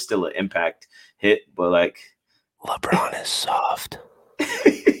because it was still an impact hit, but like, LeBron is soft.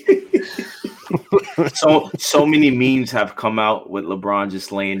 so many memes have come out with LeBron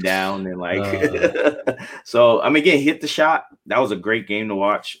just laying down and like so I mean, again, hit the shot. That was a great game to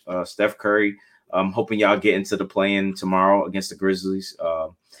watch. Steph Curry. I'm hoping y'all get into the play-in tomorrow against the Grizzlies.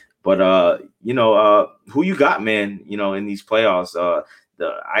 But you know, who you got, man, you know, in these playoffs?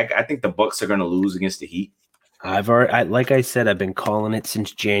 I think the Bucks are gonna lose against the Heat. Like I said, I've been calling it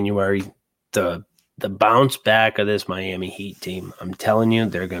since January. The bounce back of this Miami Heat team, I'm telling you,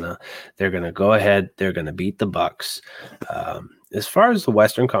 they're gonna go ahead. They're gonna beat the Bucks. As far as the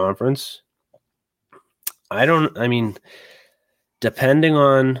Western Conference, I mean, depending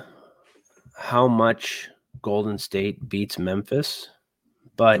on how much Golden State beats Memphis,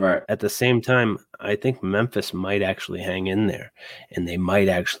 but Right. at the same time, I think Memphis might actually hang in there, and they might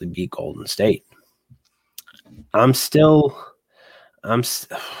actually beat Golden State.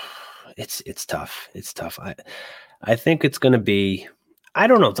 It's tough. It's tough. I think it's going to be, I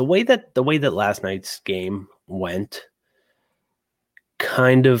don't know, the way that last night's game went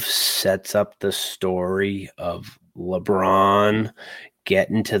kind of sets up the story of LeBron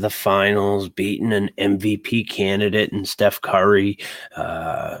getting to the finals, beating an MVP candidate and Steph Curry,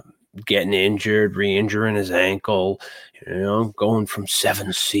 getting injured, re-injuring his ankle, you know, going from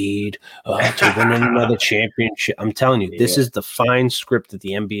 7th seed to winning another championship. I'm telling you, this is the fine script that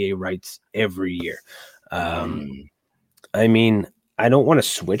the NBA writes every year. I mean, I don't want to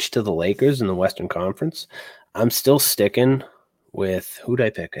switch to the Lakers in the Western Conference. I'm still sticking with, who'd I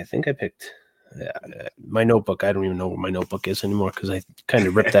pick? I think I picked my notebook. I don't even know where my notebook is anymore because I kind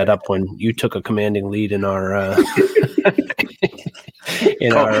of ripped that up when you took a commanding lead in our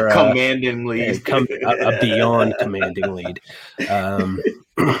commanding lead, a beyond commanding lead.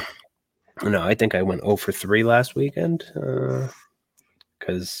 No, I think I went 0 for 3 last weekend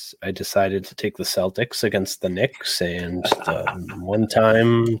because I decided to take the Celtics against the Knicks, and 1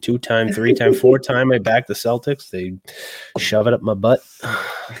 time, 2 time, 3 time, 4 time I backed the Celtics. They shove it up my butt.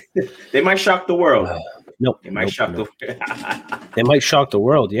 They might shock the world. Nope. They might shock the They might shock the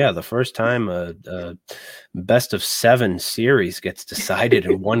world. Yeah, the first time a best of 7 series gets decided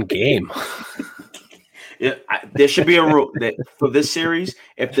in one game. Yeah, there should be a rule that for this series,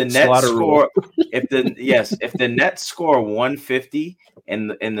 if the Nets score 150 and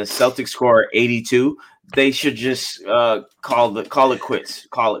the Celtics score 82, they should just call it quits.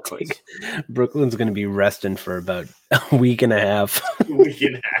 Call it quits. Brooklyn's going to be resting for about a week and a half.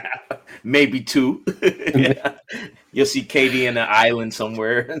 Maybe 2. Yeah. You'll see Katie in an island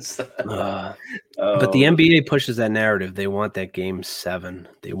somewhere. But the NBA pushes that narrative. They want that game 7.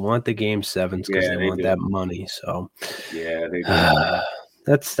 They want the game 7s because they want that money. So yeah, they do.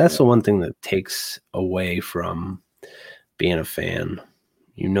 That's the one thing that takes away from being a fan.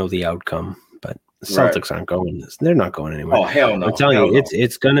 You know the outcome, but the Celtics aren't going. They're not going anywhere. Oh hell no! I'm telling you,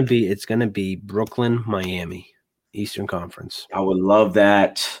 it's gonna be Brooklyn, Miami, Eastern Conference. I would love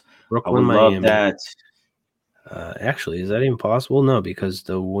that. Brooklyn, Miami. Love that. Actually, is that even possible? No, because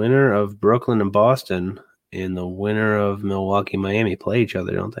the winner of Brooklyn and Boston and the winner of Milwaukee, Miami play each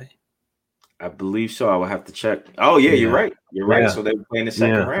other, don't they? I believe so. I will have to check. Oh yeah, you're right. You're right. So they're playing the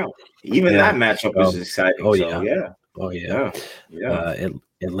second round. Even that matchup is exciting.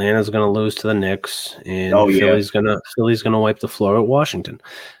 Atlanta's going to lose to the Knicks, and Philly's going to wipe the floor at Washington.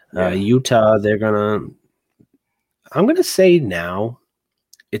 Utah, I'm going to say now,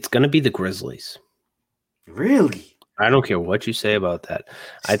 it's going to be the Grizzlies. Really? I don't care what you say about that.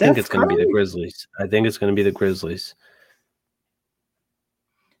 I think it's going to be the Grizzlies.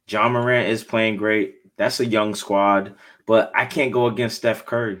 John Morant is playing great. That's a young squad, but I can't go against Steph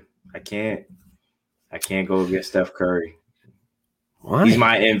Curry. I can't go against Steph Curry. Why? He's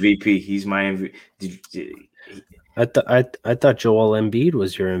my MVP. I thought Joel Embiid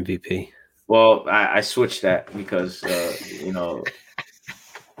was your MVP. Well, I switched that because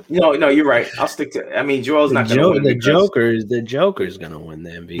No, you're right. I'll stick to. I mean, Joel's not going to win. The Joker's going to win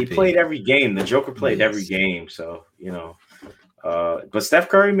the MVP. He played every game. The Joker played every game. So But Steph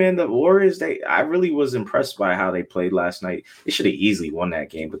Curry, man, the Warriors, I really was impressed by how they played last night. They should have easily won that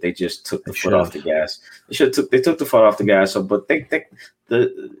game, but they just took the foot off the gas. They took the foot off the gas. So, but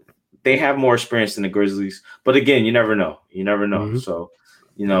they have more experience than the Grizzlies. But again, you never know. You never know. Mm-hmm. So,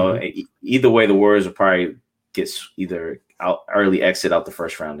 either way, the Warriors will probably get either early exit out the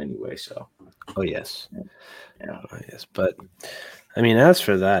first round anyway. So, oh yes. But I mean, as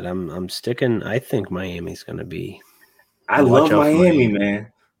for that, I'm sticking. I think Miami's going to be. I love Miami,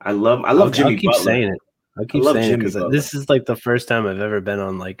 man. I love Jimmy Butler. I'll keep saying it. I'll keep saying it because this is like the first time I've ever been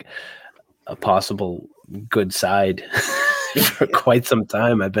on like a possible good side for quite some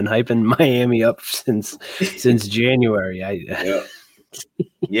time. I've been hyping Miami up since January.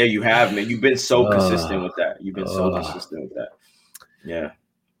 Yeah, you have, man. You've been so consistent with that. Yeah.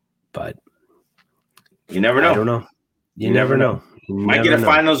 But you never know. I don't know. You never know. Might get a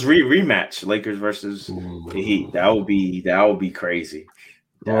finals rematch, Lakers versus the Heat. That would be crazy.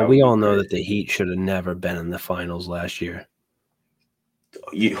 Well, we all know that the Heat should have never been in the finals last year.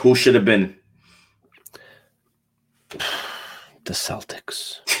 Who should have been? The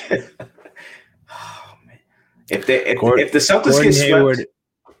Celtics. Oh man! If the Celtics get swept,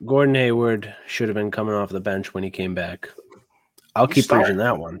 Gordon Hayward should have been coming off the bench when he came back. I'll keep preaching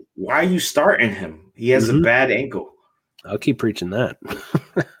that one. Why are you starting him? He has a bad ankle. I'll keep preaching that.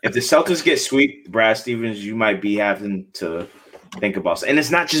 If the Celtics get swept, Brad Stevens, you might be having to think about it. And it's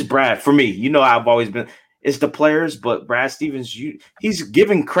not just Brad. For me, I've always been – it's the players, but Brad Stevens, he's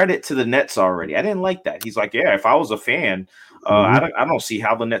giving credit to the Nets already. I didn't like that. He's like, yeah, if I was a fan, I don't see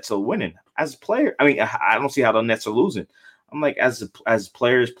how the Nets are winning. As a player, I mean, I don't see how the Nets are losing. I'm like, as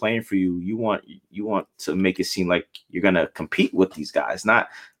players playing for you, you want to make it seem like you're going to compete with these guys, not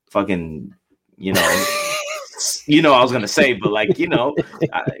fucking, I was gonna say, but I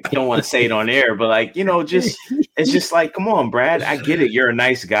don't want to say it on air, but it's just like, come on, Brad, I get it. You're a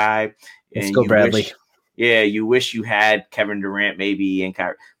nice guy. Let's go, Bradley. You wish you had Kevin Durant maybe and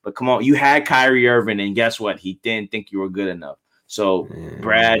Kyrie, but come on, you had Kyrie Irving, and guess what? He didn't think you were good enough. So,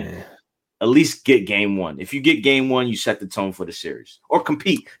 Brad, at least get game one. If you get game one, you set the tone for the series or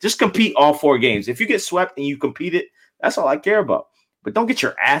compete. Just compete all 4 games. If you get swept and you competed, that's all I care about. But don't get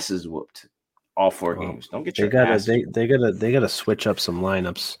your asses whooped. All 4 games. Don't get your ass. They gotta switch up some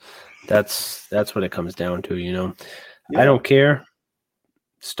lineups. That's what it comes down to, Yeah. I don't care.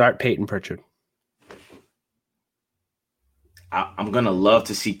 Start Peyton Pritchard. I'm gonna love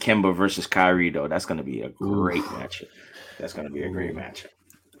to see Kemba versus Kyrie though. That's gonna be a great matchup. That's gonna be a great matchup.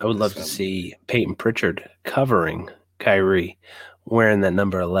 I would love to see Peyton Pritchard covering Kyrie, wearing that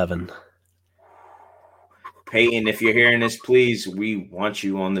number 11. Peyton, if you're hearing this, please, we want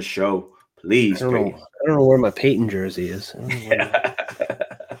you on the show. Please, I don't know where my Peyton jersey is. I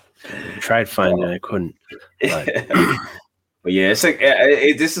tried finding it, I couldn't. But yeah, it's like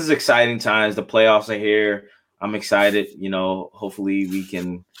this is exciting times. The playoffs are here. I'm excited. Hopefully we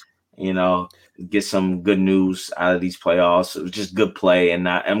can, get some good news out of these playoffs. It was just good play, and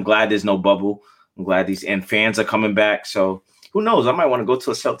I'm glad there's no bubble. I'm glad and fans are coming back. So who knows? I might want to go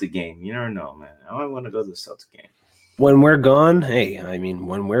to a Celtic game. You never know, man. I might want to go to the Celtic game. When we're gone,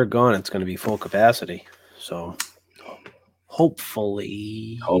 when we're gone, it's going to be full capacity. So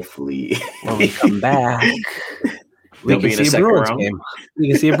hopefully when we come back, we can see a Bruins game. We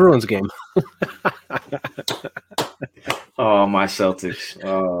can see a Bruins game. Oh, my Celtics.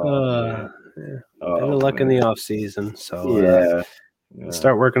 Better luck in the off season. So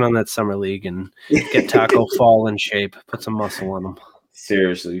start working on that summer league and get Taco Fall in shape. Put some muscle on them.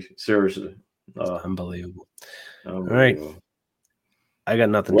 Seriously. Unbelievable. All right. I got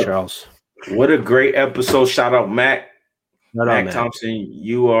nothing, Charles. What a great episode. Shout out Mac. Mac Thompson.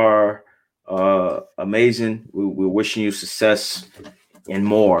 You are amazing. We're wishing you success and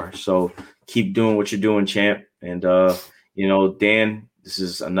more. So keep doing what you're doing, champ. And, Dan, this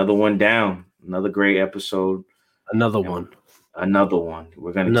is another one down. Another great episode. Another one.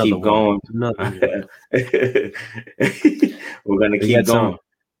 We're going to keep going. We're going to keep going.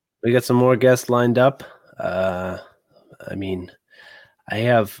 We got some more guests lined up. I'm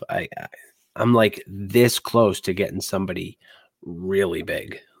like this close to getting somebody really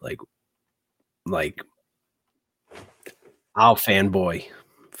big. Like I'll fanboy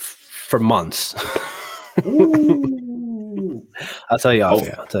for months. I'll tell you off.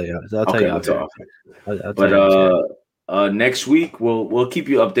 I'll tell you off. Next week we'll keep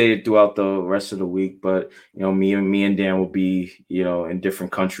you updated throughout the rest of the week. But me and Dan will be in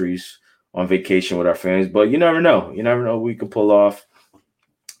different countries on vacation with our families. But you never know. We could pull off.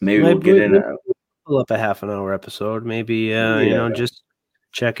 Maybe we'll get in. Pull up a half an hour episode. Maybe just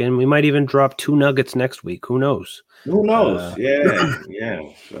check in. We might even drop 2 nuggets next week. Who knows? Who knows? Yeah.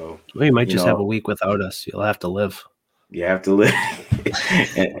 So we might just have a week without us. You'll have to live. You have to live.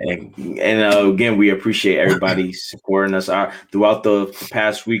 and again, we appreciate everybody supporting us throughout the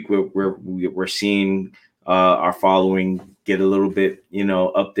past week. We're seeing our following get a little bit,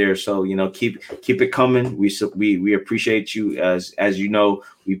 up there. So, keep it coming. We appreciate you. As you know,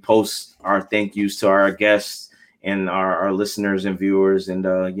 we post our thank yous to our guests and our listeners and viewers. And,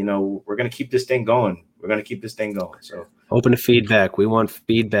 we're going to keep this thing going. So open to feedback. We want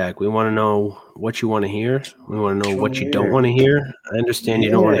feedback. We want to know what you want to hear. We want to know what you don't want to hear. I understand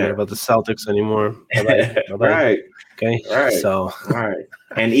you don't want to hear about the Celtics anymore. Bye-bye. Right. Okay. Right. So, all right.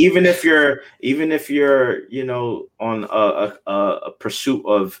 And even if you're, on a pursuit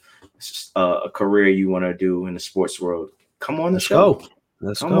of a career you want to do in the sports world, come on the show.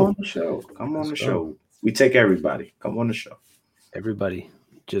 Let's go. On the show. Come on the show. We take everybody. Come on the show. Everybody,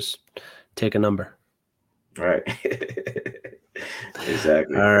 just take a number. Right.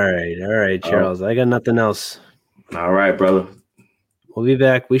 Exactly. All right, Charles. I got nothing else. All right, brother. We'll be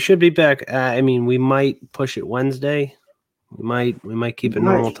back. We should be back. We might push it Wednesday. We might keep it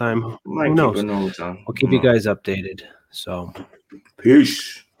normal time. Who knows? We'll keep you guys updated. So,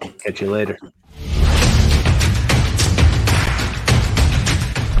 peace. Catch you later.